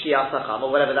got Im Shki'ah Sachama,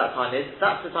 whatever that time is,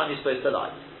 that's the time you're supposed to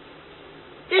light.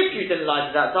 If you didn't light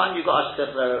at that time, you've got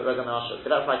Ashtech Regam and Ashuk,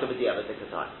 but that's like a B'di'ah at the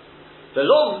time.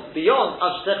 Beyond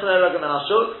Ashtech Regam and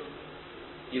Ashuk,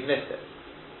 you've missed it.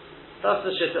 That's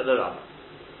the shit of the Rambam.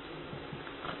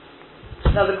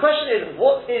 Now the question is,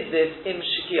 what is this Im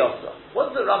Shki'asa?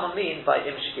 What does the Rambam mean by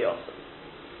Im Shki'asa?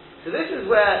 So this is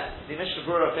where the Mishnah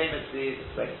Berurah famously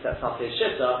sets up his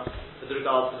shitta with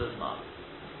regards to the Zman.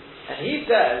 And he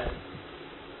says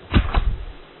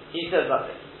like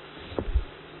this.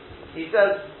 He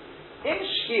says, Im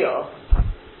Shki'ah,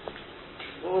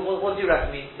 what do you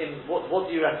reckon mean? What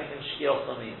do you reckon Im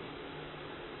Shki'asa means?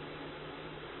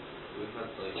 We've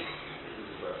had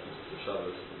references to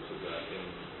Shabbos, which is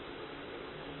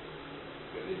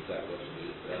the exact version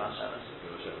is Shabbos,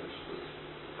 which was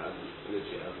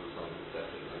literally as the sun was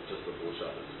setting, like just before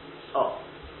Shabbos.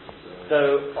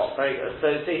 Very good. So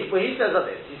he says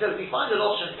like this. He says we find a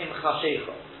lotion in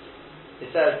Chashecha. It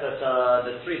says that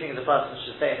the three things a person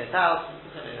should say in his house,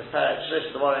 in his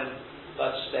Shlish Devarim,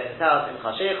 but should say in his house in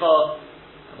Chashecha.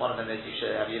 And one of them is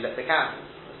you lit the candles.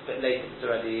 It's a bit late.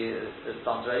 The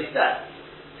sun's already set.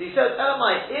 So he says,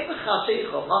 Elamai in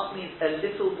Chashecha must mean a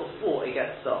little before it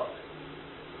gets dark.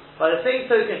 By the same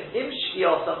token, Im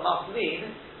Shki'asa must mean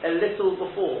a little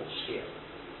before Shkia.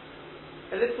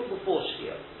 A little before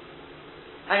Shkia.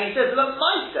 And he says,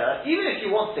 L'maisa, even if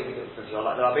you want to, because you're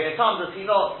like the Rabbeinu Tam, does he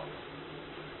not?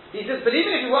 He says, but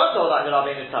even if you were told like the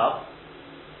Rabbeinu Tam,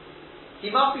 he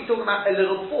must be talking about a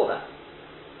little before that.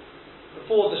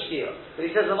 Before the Shkia. But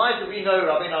he says, L'maisa, we know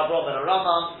Rabbeinu Avraham and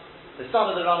Rambam, the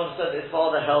son of the Rambam said that his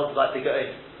father held like the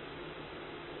Ge'on.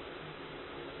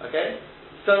 Okay?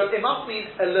 So it must mean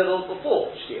a little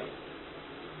before Shkia.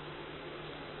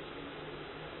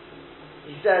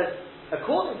 He says,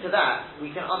 according to that,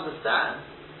 we can understand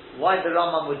why the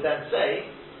Rambam would then say,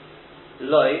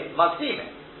 Loi Makdime.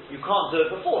 You can't do it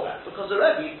before that, because we're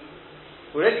already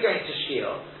going to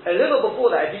Shkia. A little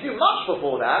before that, if you do much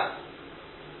before that,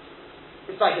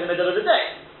 it's like in the middle of the day.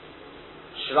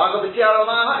 Shraga b'tiara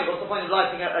ma'ahani, what's the point of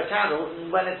lighting a candle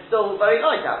when it's still very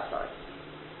light outside?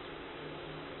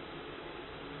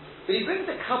 But he brings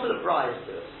a couple of rayas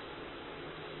to us.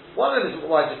 One of them is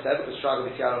what I just said, because Shraga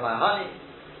b'tiara ma'ahani.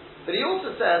 But he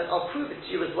also says, I'll prove it to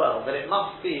you as well, that it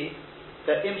must be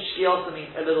that Im Shki'asa means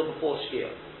a little before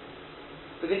Shkia.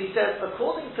 Because he says,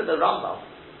 according to the Rambam,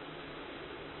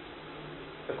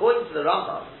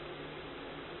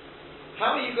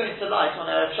 how are you going to light on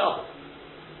Erev Shabbos?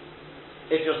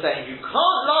 If you're saying you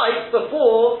can't light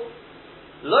before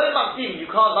Lo Makdim, you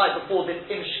can't light before this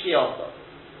Im Shki'asa.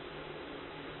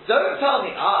 Don't tell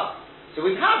me, so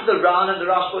we've had the Ran and the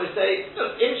Rashba who say,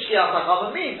 look, Im Shki'ah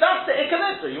Sachama means, that's the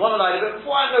Ikkamitza. You want to light a bit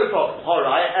before, I have no problem.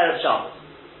 Alright, Erev Shabbos.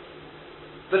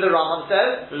 But the Rambam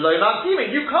says, Lo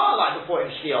Makdimin, you can't light before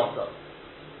Im Shki'ah.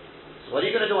 So what are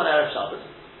you going to do on Erev Shabbos?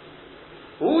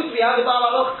 We have the Baal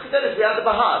Aloch Chidelis, we have the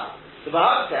Bahag. The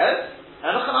Bahag says,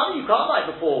 you can't light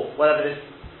before whatever this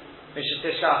Mishnah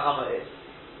Tishkach Chama is.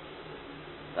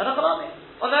 On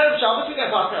Erev Shabbos, we get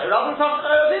past it. Rather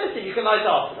than you can light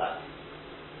after that.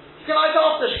 You can light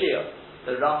after Shkia.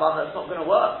 The Rambam, that's not going to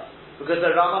work. Because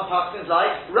the Rambam passes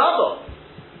like Rabbah.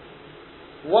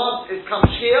 Once it comes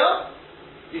Shkia,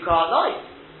 you can't light.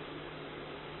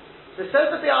 So it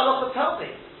says that the halacha tell me,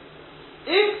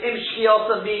 if Im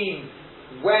Shki'asa means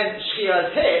when Shkia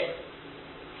is hit,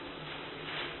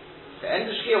 the end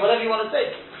of Shkia, whatever you want to say,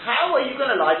 how are you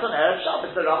going to light on Erev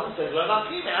Shabbos? The Rambam says, well, not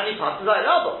and he passes like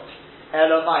Rabbah.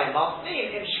 Elamai must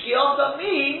mean, Im Shki'asa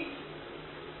means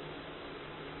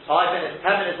 5 minutes,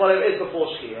 10 minutes, whatever it is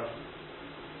before Shkia.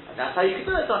 And that's how you can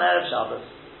do it on Erev Shabbos.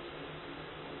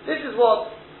 This is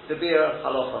what the Bir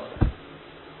Halacha says.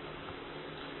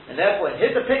 And therefore, in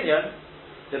his opinion,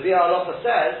 the Bir Halacha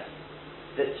says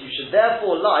that you should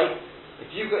therefore light, if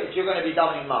you're going to be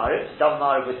davening Ma'ariv, daven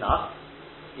Ma'ariv with Nach,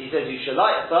 he says you should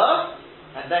light first,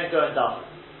 and then go and daven.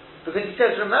 Because he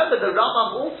says, remember, the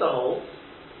Rambam also holds,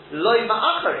 Loi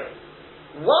Ma'achari.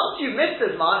 Once you miss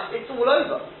this man, it's all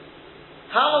over.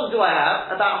 How long do I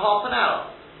have? About half an hour.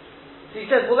 So he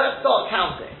says, well, let's start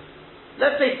counting.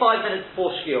 Let's say 5 minutes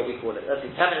before Shkia, we call it. Let's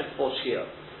say 10 minutes before Shkia.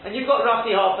 And you've got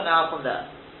roughly half an hour from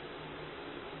there.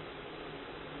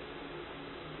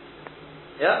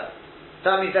 Yeah?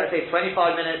 So that means, let's say 25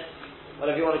 minutes,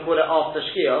 whatever you want to call it, after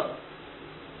Shkia,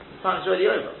 the time's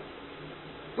already over.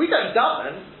 We don't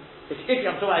daven, if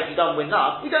I'm talking about if you're done with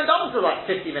Nach, we don't daven until like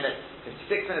 50 minutes,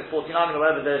 56 minutes, 49 minutes,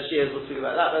 whatever the Shia is, we'll speak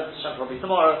about that, that's probably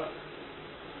tomorrow,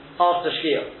 after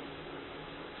Shkia.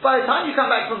 By the time you come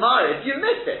back from Ma'ariv, you've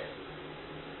missed it.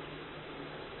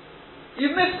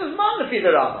 You've missed the Zman of the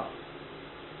Rambam.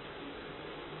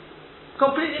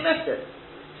 Completely missed it.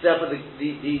 Therefore, the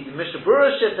Mishnah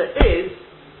Berurah Shitta is,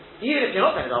 even if you're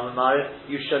not going to daven Ma'ariv,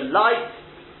 you should light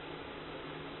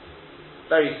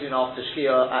very soon after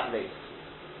Shkia at least.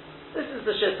 This is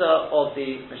the Shitta of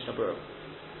the Mishnah Berurah.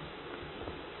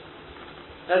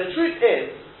 Now the truth is,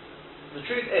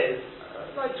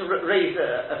 I'd like to raise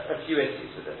a few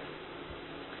issues with this.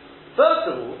 First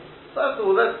of all,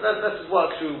 let's just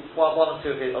work through one or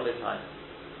two of it time.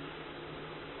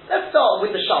 Let's start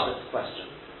with the Shabbos question.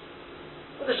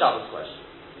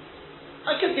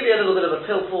 I could give you a little bit of a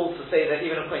pilpul to say that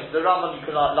even according to the Rambam you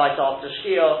can light after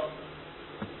Shkia.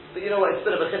 But you know what, it's a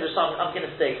bit of a chiddush, so I'm going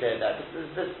to stay clear there.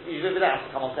 You don't have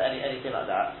to come on to anything like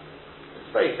that.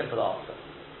 It's a very simple answer.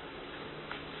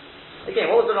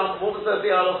 Again, what was the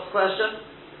Bir Halacha's question?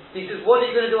 He says, what are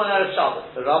you going to do on Erev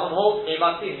Shabbos? The Rambam holds, you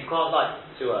can't light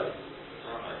too early.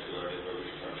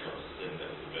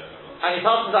 And he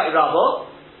passes out Rabbah,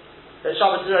 that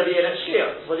Shabbos is already in at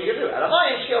Shkia. What are you going to do? And am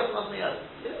I in Shkia?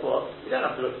 You know what? You don't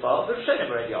have to look far. The Rishonim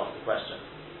already asked the question.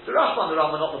 The Rashba and the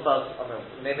Rambam are not the first,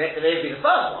 they may be the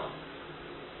first one.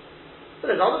 But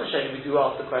there's other Rishonim who do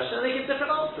ask the question and they give different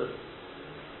answers.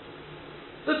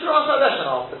 The Torah HaLeshen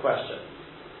asked the question.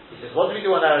 He says, what do we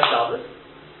do on Erev Shabbos?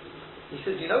 He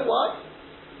says, you know why?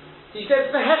 He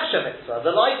says, the Hechsher Mitzvah,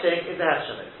 the lighting is the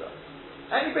Hechsher Mitzvah.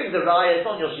 And he brings the raya, it's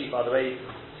on your sheet by the way, you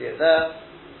can see it there.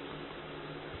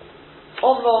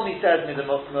 Omnom, he says,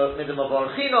 Midam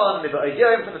Avarchinon, Midam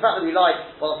Oidiyom, from the fact that we light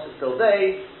whilst it's still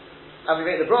day, and we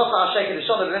make the bracha Hashem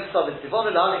Kedishon of the mitzvah of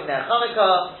Tivonu Lahanik Ner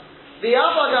Chanukah. The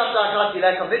Avagav Dakati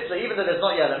Leka Mitzvah, even though there's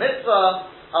not yet a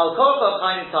mitzvah, Al Korcha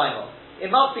Chayim Taimo. It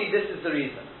must be this is the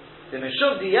reason. The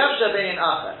Mishum Diyavsha Bein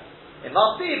Acher. It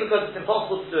must be because it's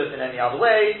impossible to do it in any other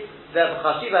way. Therefore,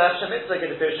 Chashiva Hechsher Mitzvah get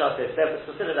the Pirshat this. Therefore, it's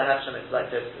considered a Hechsher Mitzvah like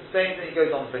this. Explains and he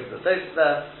goes on and brings the Tosfos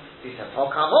there. He says, "Oh,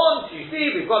 come on! So you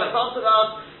see, we've got in front of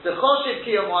us the Choshev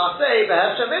Kiyom Moasei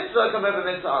BeHechsher Mitzvah come over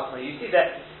Mitzvah Asma." You see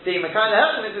that being Mekan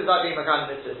Hechsher Mitzvah is like being Mekan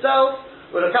Mitzvah itself.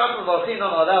 We'll look out from Volchinon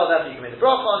or therefore you can make the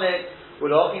bracha on it. We'll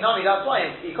Ochinami. That's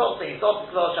why he calls things Sof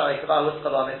Klo Shalei Kabal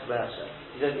Hutzkabal Mitzvah Hechsher.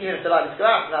 He says even if the light is go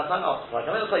out, that's time off. Like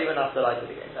I'm going to tell you enough to light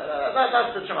it again.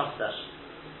 That's the Trumas Session.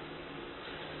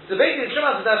 So basically, the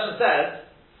Trumas Session says,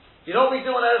 you know what we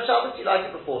do on Erev Shabbos? You light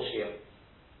it before Shkia.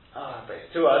 But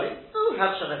it's too early. Oh,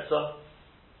 Hechsher Mitzvah.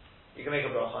 You can make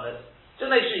a bracha on it. Just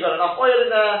make sure you've got enough oil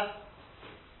in there,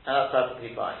 and that's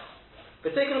perfectly fine.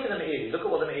 But take a look at the Meiri. Look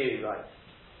at what the Meiri writes.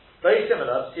 Very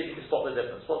similar. See if you can spot the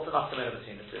difference. What's the nafkamina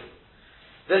between the two?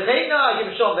 The Chayna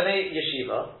Gimshon B'nei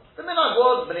Yeshiva. The minhag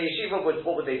was B'nei Yeshiva. What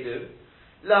would they do?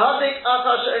 Lahadik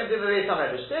Acha She'em Dim B'Beis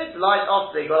Hamedrash. They'd light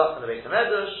after they got up from the Beis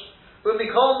Hamedrash.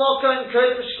 U'mikol Mokan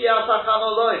Kod B'Shkia Sachan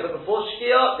Oloi. But before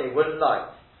Shkia, they wouldn't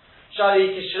light.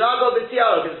 Shari Kishrago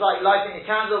B'Tiaro. It's like lighting a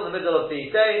candle in the middle of the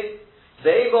day.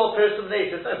 They more person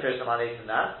late. There's no person late in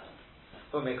that.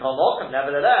 U'mikol Mokan.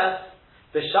 Nevertheless,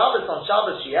 the Shabbos on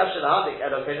Shabbos Sheyev Shelahadik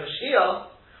Elokeinu Shkia.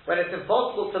 When it's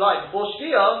impossible to light before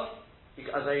Shkia, you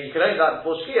can only light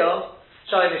before Shkia.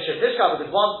 Shari Mishetishka,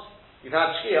 because once you've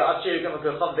had Shkia, until you've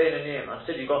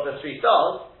got the 3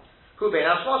 stars, who bein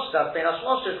Hashmosh, that's bein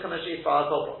Hashmosh is Kamashit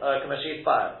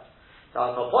Fire. So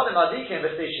Al-Koponim Adikim,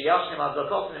 if they Shiyashnim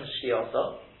Adzakotinim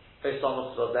Shkiyasa, based on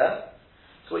what's there.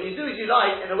 So what you do is you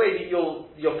light in a way that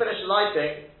you'll finish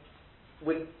lighting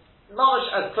with mamash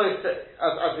as close to,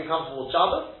 as we come towards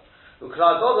Shabbos.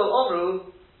 Uklal Gogol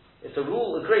Omru, it's a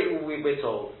rule, a great rule we're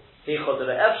told. Hichod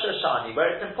Efsha Shani,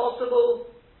 where it's impossible,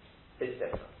 it's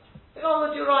different. In other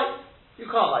words, you're right. You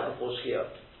can't light before Shkia.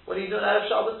 What are you doing out of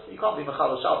Shabbos? You can't be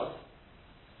Mechal Shabbos.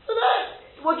 So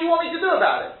then, what do you want me to do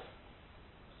about it?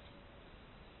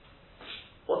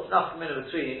 What's nafkamina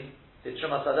between the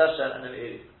Trumas Hadeshen and the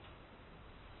Meiri?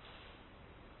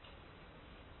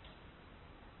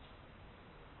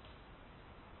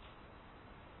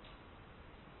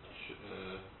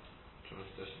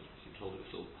 She told it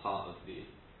was all part of the.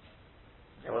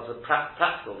 There was a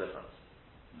practical difference.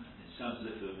 It sounds as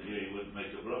if the Meiri wouldn't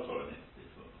make a bracha on it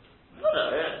before.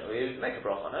 We make a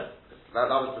bracha on it. That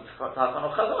was the Takon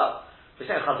of Chazal. We're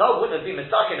saying Chazal wouldn't have been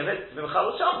mistaken in it to be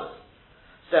Mechal Shabbos.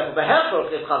 So for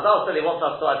Behechel, if Chazal said he wants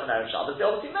us to light an Erev Shabbos, they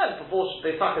obviously meant before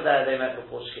they stuck it there, they meant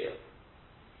before Shkia.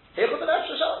 Here was an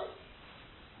extra Shabbos.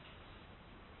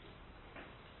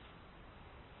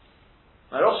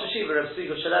 Now Rosh Hashiva Reb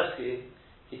Siegel Shalevsky,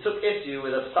 he took issue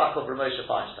with a stuck of Ramosha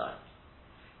Feinstein.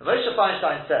 Ramosha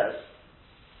Feinstein says,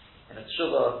 in a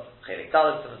Tshuva, Chelik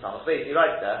Dalet, and Samach Beis, he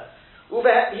writes there, I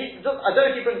don't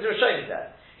know if he brings the Rishonim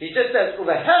there. He just says,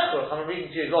 Uvehechruch, I'm reading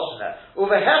to you his Lashon there,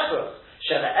 Uvehechruch,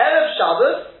 Sheva Erev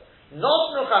Shabbos,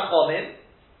 Nosnu Chachomim,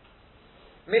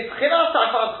 Mitchilas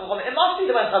HaKarat Chachomim, it must be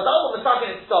the when Chazal were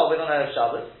mistaken it to start with on Erev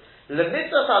Shabbos,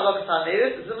 Lemitzvah Tzadok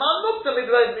Taneris, Zman Nukta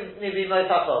Nivimot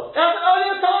HaChol. It has an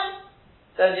earlier time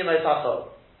than Yimot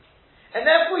HaChol. And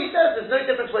therefore he says there's no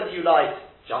difference whether you light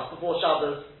just before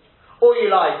Shabbos, or you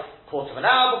light quarter of an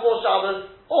hour before Shabbos,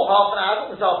 or half an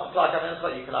hour, as long as after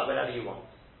Mincha, you can light whenever you want.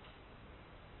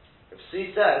 If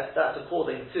C says that's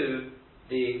according to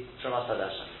the Trumas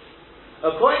Hadeshen.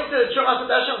 According to the Trumas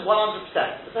Hadeshen,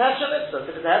 100%. It's a Hefsher Mitzvah.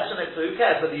 If it's a Hefsher Mitzvah, who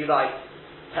cares whether you light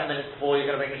 10 minutes before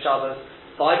you're going to bring a Shabbos,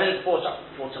 5 minutes before Shabbos,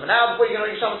 quarter of an hour before you're going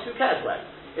to bring a Shabbos, who cares when?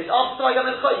 It's after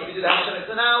Mincha, you can do the Hefsher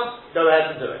Mitzvah now, go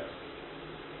ahead and do it.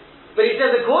 But he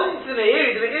says, according to the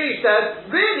Meiri says,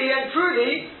 really and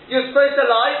truly, you're supposed to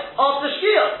light after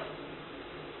Shkia.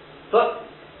 But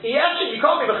you can't be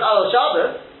Mechal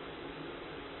Shabbos.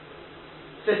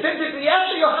 So simply, you'll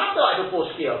have to light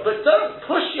before Shkia, but don't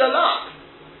push your luck.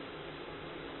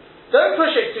 Don't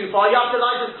push it too far, you have to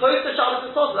light as close to Shabbos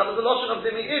as possible. That was the Lashon of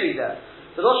the Meiri there.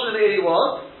 The Lashon of the Meiri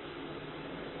was,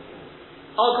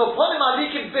 Al Koponim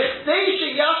Alikim Bichdei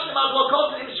Sheyashnim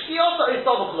Adlokotim Im Shkiyota is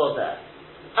Dovuchlot there.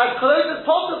 As close as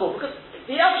possible, because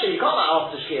you can't light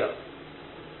after Shkia.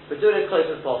 But do it as close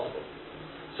as possible.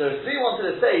 So if he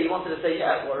wanted to say,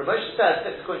 yeah, what Rav Moshe says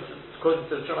fits according to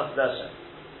the Trumas Hadeshen.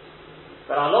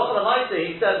 But Allah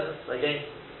Almighty, he says, again,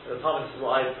 the time this is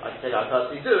what I tell you I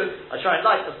personally do, I try and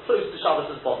light as close to Shabbos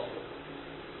as possible.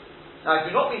 Now I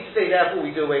do not mean to say therefore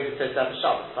we do away with Tosefes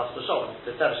Shabbos, that's for sure.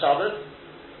 Tosefes Shabbos,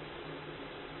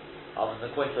 other than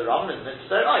according to the Rambam, is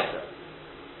mitzvah d'oraisa.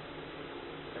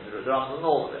 And the Rambam and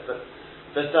all of it.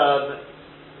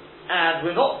 And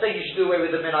we're not saying you should do away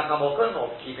with the Minhag HaMokum,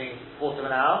 or keeping quarter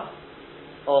of an hour,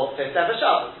 of Tosefes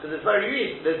Shabbos, because there's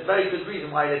very good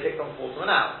reason why they picked on quarter of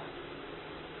an hour.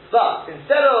 But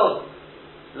instead of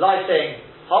lighting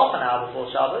half an hour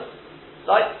before Shabbos,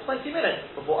 light 20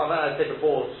 minutes before,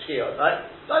 before Shkia, right?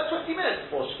 Light 20 minutes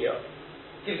before Shkia.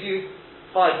 Gives you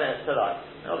 5 minutes to light.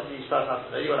 Now obviously each person has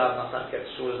to know, you'll have enough time to get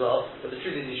to shul as well, but the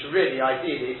truth is you should really,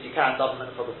 ideally, if you can, double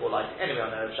mincha before lighting anyway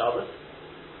on Erev Shabbos.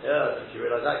 Yeah, if you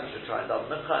realise that, you should try and double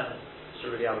mincha, and you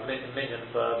should really have a minion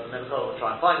for mincha, or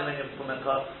try and find a minion for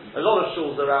mincha. A lot of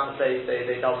shuls around the place,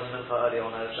 they double mincha early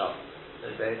on Erev Shabbos.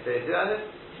 They do that?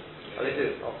 Oh, they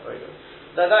do. Oh, very good.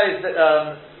 So that is,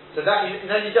 so that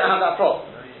you don't have that problem.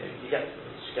 You get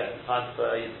time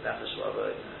for nefesh,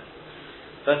 whatever.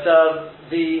 But that's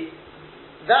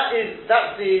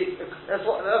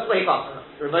what he comes from.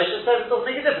 Rav Moshe says it doesn't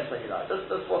make a difference when you like. That's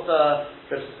what Rav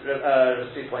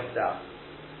pointed out.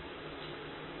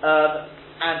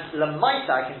 And Lamaita,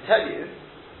 I can tell you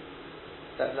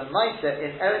that Lamaita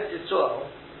in Eretz Yisrael,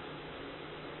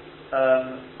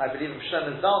 I believe Rav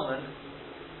Shlomo Zalman,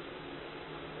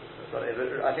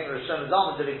 I think Rav Shlomo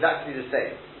Zalman did exactly the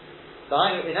same. So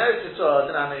in Eretz Yisrael, I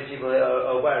don't know how many people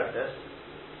are aware of this.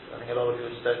 I think a lot of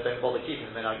people just don't bother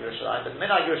keeping the Minhag Yerushalayim. But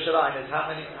Minhag Yerushalayim is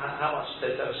how much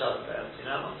Tosefes Shabbos there? Do you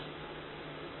know how much?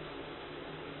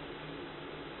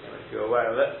 If you're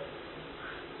aware of it.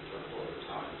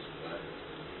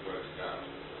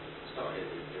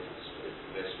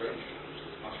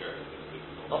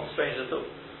 Not strange at all.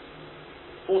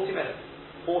 40 minutes.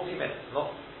 40 minutes.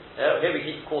 Not. Here we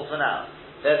keep quarter of an hour.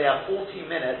 There they have 40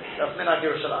 minutes of Minhag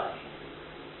Yerushalayim.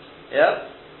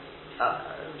 Yeah?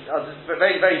 I'll just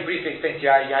very, very briefly explain to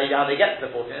you how they get to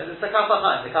the 40 minutes. It's the Kaf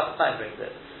HaChaim brings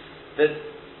it. The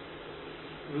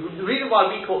reason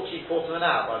why we keep quarter of an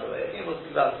hour, by the way, again we'll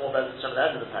think about more better at the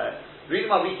end of the pair. The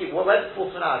reason why we keep, where does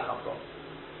quarter of an hour come from? I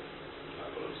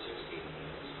thought it was 16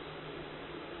 minutes.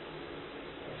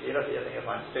 If you look at it, I think it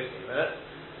might be 15 minutes.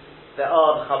 there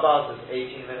are the Chabad is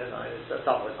 18 minutes,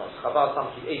 some it's not Chabad, some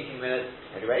keep 18 minutes,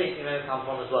 anyway 18 minutes come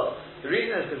from as well. The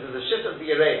reason is because there's a shift of the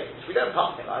Yereim, which we don't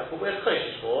something like, but we're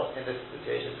choshish for in this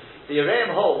situation. The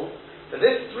Yereim holds that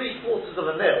this 3/4 of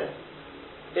a mil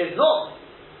is not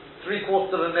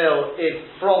 3/4 of a mil is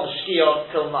from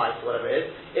Shkia till night, whatever it is.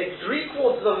 It's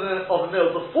 3/4 of a mil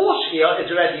before Shkia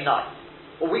is already night,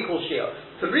 what we call Shkia.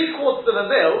 3/4 of a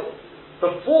mil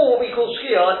before what we call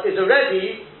Shkia is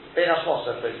already Bein Hashmos,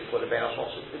 I suppose you call it Bein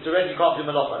Hashmos. It's already, you can't do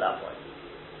Malacha at that point.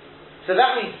 So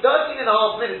that means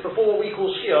 13.5 minutes before what we call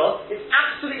Shkia, it's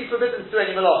absolutely forbidden to do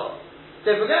any Malacha.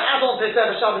 So if we're going to add on to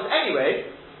Sefer Shabbos anyway,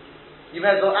 you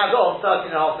may as well add on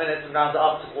 13.5 minutes and round it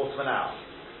up to quarter of an hour.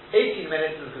 18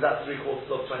 minutes is because that's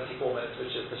 3/4 of 24 minutes,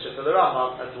 which is the shift of the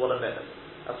Rambam, as to what a minute.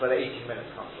 That's where the 18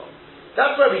 minutes comes from.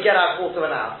 That's where we get our quarter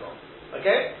of an hour from.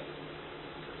 Okay?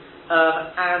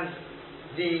 And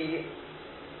the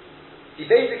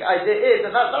basic idea is,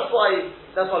 and that's why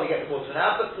we get the quarter of an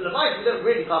hour, but the Lamais, we don't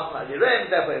really pass on that Yereim,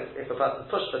 therefore if a person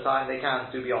pushed for time, they can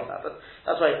do beyond that. But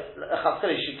that's why a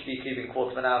Chatzkeli should be keeping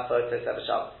quarter of an hour for Sefer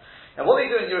Shabbos. Now what they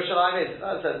do in Yerushalayim is,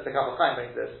 as I said, the Kaf HaChaim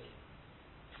brings this,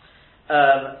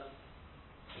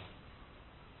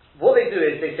 what they do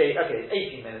is they say, okay, it's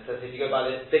 18 minutes, so if you go by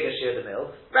the bigger shear of the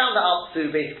mill, round that up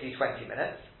to basically 20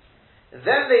 minutes,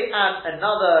 then they add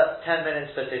another 10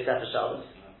 minutes for Sefer Shabbos,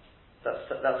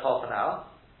 that's half an hour.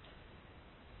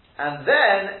 And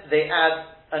then they add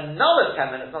another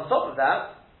 10 minutes on top of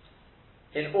that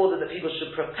in order that people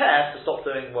should prepare to stop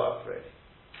doing work, really.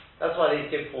 That's why they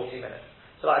give 40 minutes.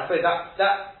 So I suppose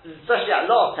that especially that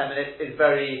last 10 minutes can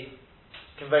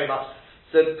very much.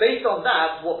 So based on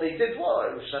that, what they did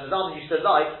was, Shlomo used to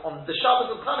light, on the Shabbos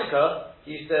of Hanukkah,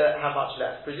 he used to have much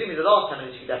less. Presumably the last 10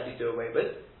 minutes you could definitely do away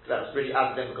with, because that was really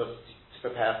added in because to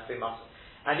prepare for 3 months.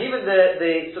 And even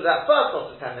so that first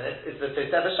lot of 10 minutes is the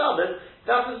Sefer Shabbos,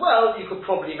 that as well, you could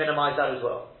probably minimize that as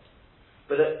well.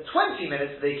 But at 20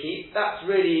 minutes they keep, that's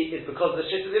really, is because of the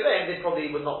shit of the rain, they probably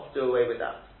would not do away with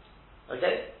that.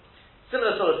 Okay?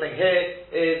 Similar sort of thing here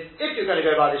is, if you're going to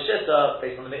go by the shitta,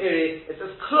 based on the Meiri, it's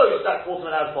as close to that quarter of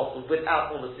an hour as possible,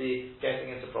 without obviously getting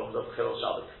into problems of Chilul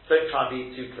Shabbos. Don't try and be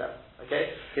too clever.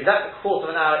 Okay? Because that quarter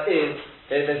of an hour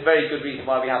there's very good reason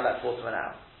why we have that quarter of an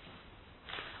hour.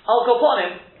 Al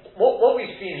Koponim, what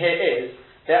we've seen here is,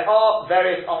 there are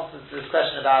various answers to this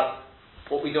question about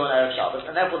what we do on Erev Shabbos,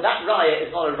 and therefore that raya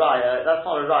is not a raya, that's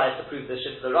not a raya to prove the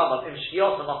shit of the Rambam. Im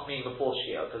Shkiyot must mean before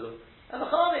Shkiyot, because of, and the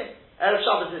Chachamim, Erev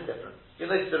Shabbos is different.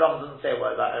 You'll notice the Rambam doesn't say a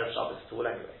word about Erev Shabbos at all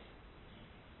anyway.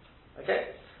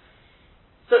 Okay?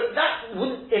 So that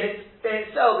wouldn't, in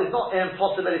itself, is not an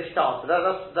impossibility to answer.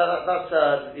 That's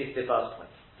the first point.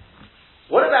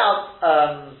 What about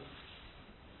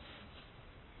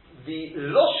the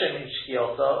Loshem in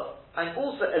Shkiyota? I'm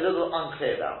also a little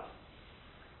unclear about.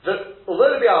 That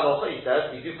although the Bi'alocha, he says,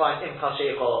 we do find Im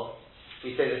Chashecha,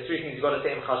 we say there's 3 things you've got to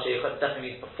say Im Chashecha, it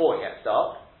definitely means before it gets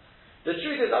dark. The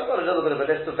truth is, I've got a little bit of a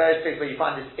list of various places where you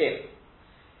find this Im.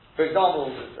 For example,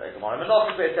 there's Gemara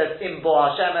Menachos where it says Im Bo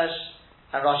HaShemesh,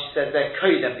 and Rashi says there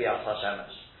Koidem Bi'as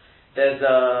HaShemesh. There's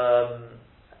a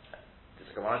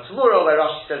Gemara Tomorrow where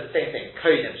Rashi says the same thing,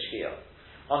 Koidem Shkiyah.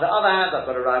 On the other hand, I've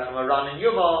got a ride from a Ran in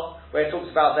Yuma where it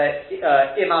talks about the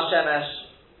Im HaShemesh.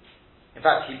 In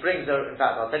fact,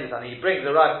 I'll tell you something, he brings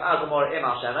a ride from Agomor Im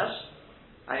HaShemesh,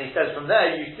 and he says from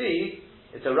there, you see,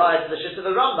 it's a ride to the Shit of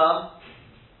the Rambam.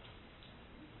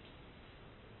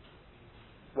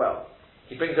 Well,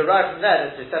 he brings a ride from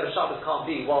there that the Sefer Shabbos can't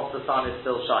be whilst the sun is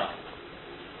still shining.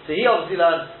 So he obviously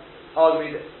learns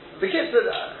arguing the kids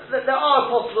that there are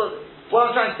possible.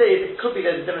 What I'm trying to say is it could be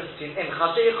there's a difference between Im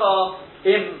Chashecha,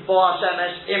 Im Bo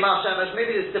HaShemesh, Im HaShemesh.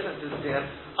 Maybe there's differences between them.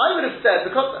 I would have said,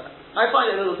 because I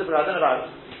find it a little difficult. I don't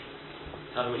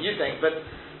know what you think, but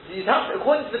you have to,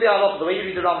 according to the Bi'alocha, the way you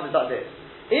read the Rambam is like this.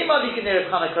 What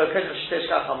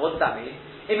does that mean?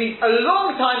 It means a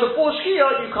long time before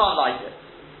Shkiyah you can't light it.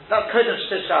 That's Kodem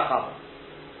Shetish Shacham.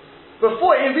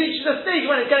 Before it reaches a stage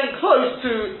when it's getting close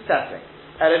to setting.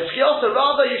 And in Shkiyah,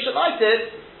 rather you should light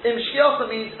it. In Shkiyah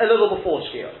means a little before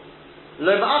Shkiyah.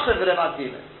 Lo Ma'achim V'Lo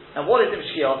Ma'akdimin. And what is in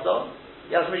Shkiyah?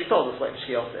 He hasn't really told us what in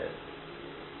Shkiyah is.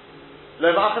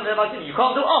 Lo Ma'achim V'Lo Ma'akdimin. You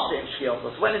can't do after in Shkiyah.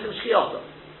 So when is in Shkiyah?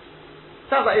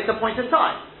 Sounds like it's a point in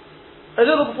time. A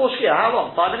little before Shkiyah. How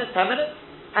long? 5 minutes? 10 minutes?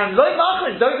 And Lo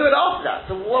Ma'achim, don't do it after that.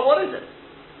 So what is it?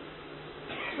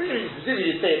 Really,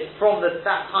 you say it's from that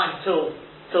time till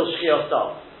Shkiyah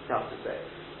starts. You have to say.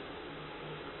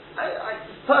 I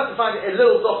just personally find it a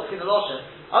little dock in the Lashon.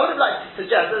 I would have liked to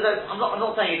suggest, I'm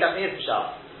not saying it definitely is for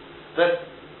Shabbos, but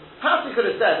perhaps we could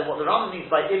have said that what the Rambam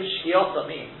means by Im Shkiyota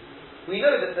means we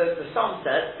know that the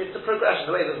sunset, it's a progression,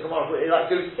 the way that the Gemara it like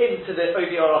goes into the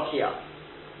OVR Akiyah.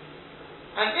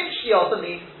 And Im Shkiyata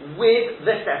means with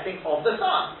the setting of the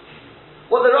sun.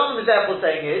 What the Rambam is therefore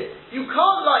saying is, you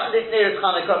can't light the Neres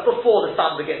Chanukah before the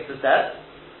sun begins to set,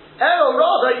 or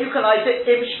rather, you can light it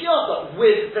Im Shkiyata,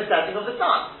 with the setting of the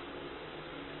sun.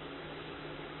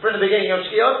 From the beginning of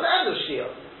Shkiyah to the end of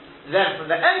Shkiyah. Then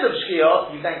from the end of Shkiyah,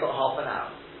 you then got half an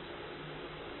hour.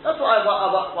 That's what I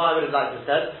would have liked to have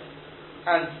said.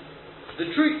 And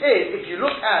the truth is, if you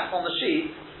look at on the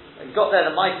sheet, you've got there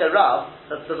the Ma'aser Rav,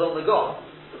 that's the Vilna Gaon.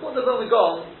 According to the Vilna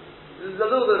Gaon, there's a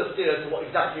little bit of steer as to what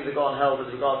exactly the Gaon held with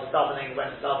regard to davening,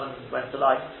 when to daven, when to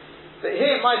light. But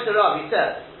here in Ma'aser Rav, he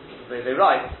says, they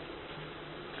write,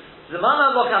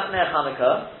 Zemana Lokat Ner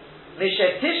Chanukah,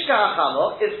 Mishetishka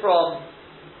Hachamo is from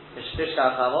Mishetishka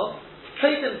Hachamo,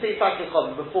 Kaitim Teifak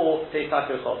Yechom, before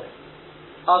Teifak Yechom.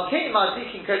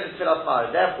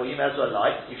 Therefore, you may as well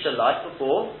light. You should light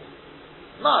before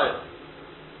Ma'ariv.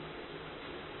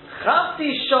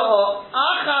 Chafti Sha'o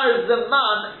Achar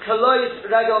Zaman Kalois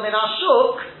Regel Min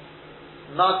Ashuk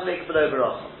Mazlik Below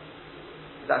Baracha.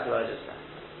 Exactly what I just said.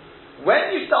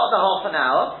 When you start the half an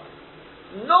hour,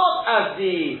 not as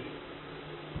the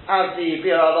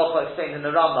Bir Halacha explained in the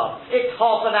Rambam, it's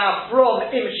half an hour from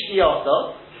Im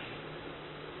Shkiyata.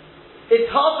 It's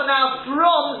half an hour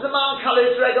from Zaman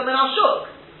Kalos Regel Min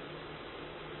Ashuk.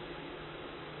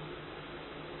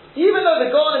 Even though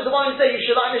the Gaon is the one who says you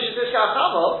should like Mishetishka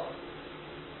Achamo,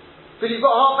 but you've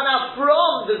got half an hour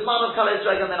from the Zaman of Kalos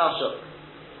Regel Min Ashuk.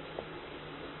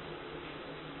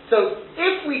 So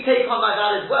if we take on like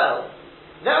that as well,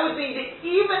 that would mean that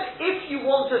even if you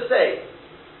want to say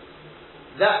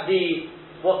that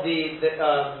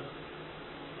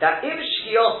that Im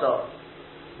Shkiyata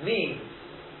means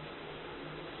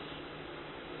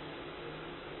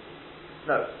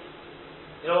no.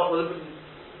 You know what? We'll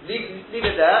leave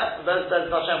it there. Bez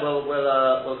Hashem,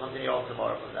 we'll continue on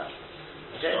tomorrow from that.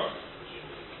 Okay.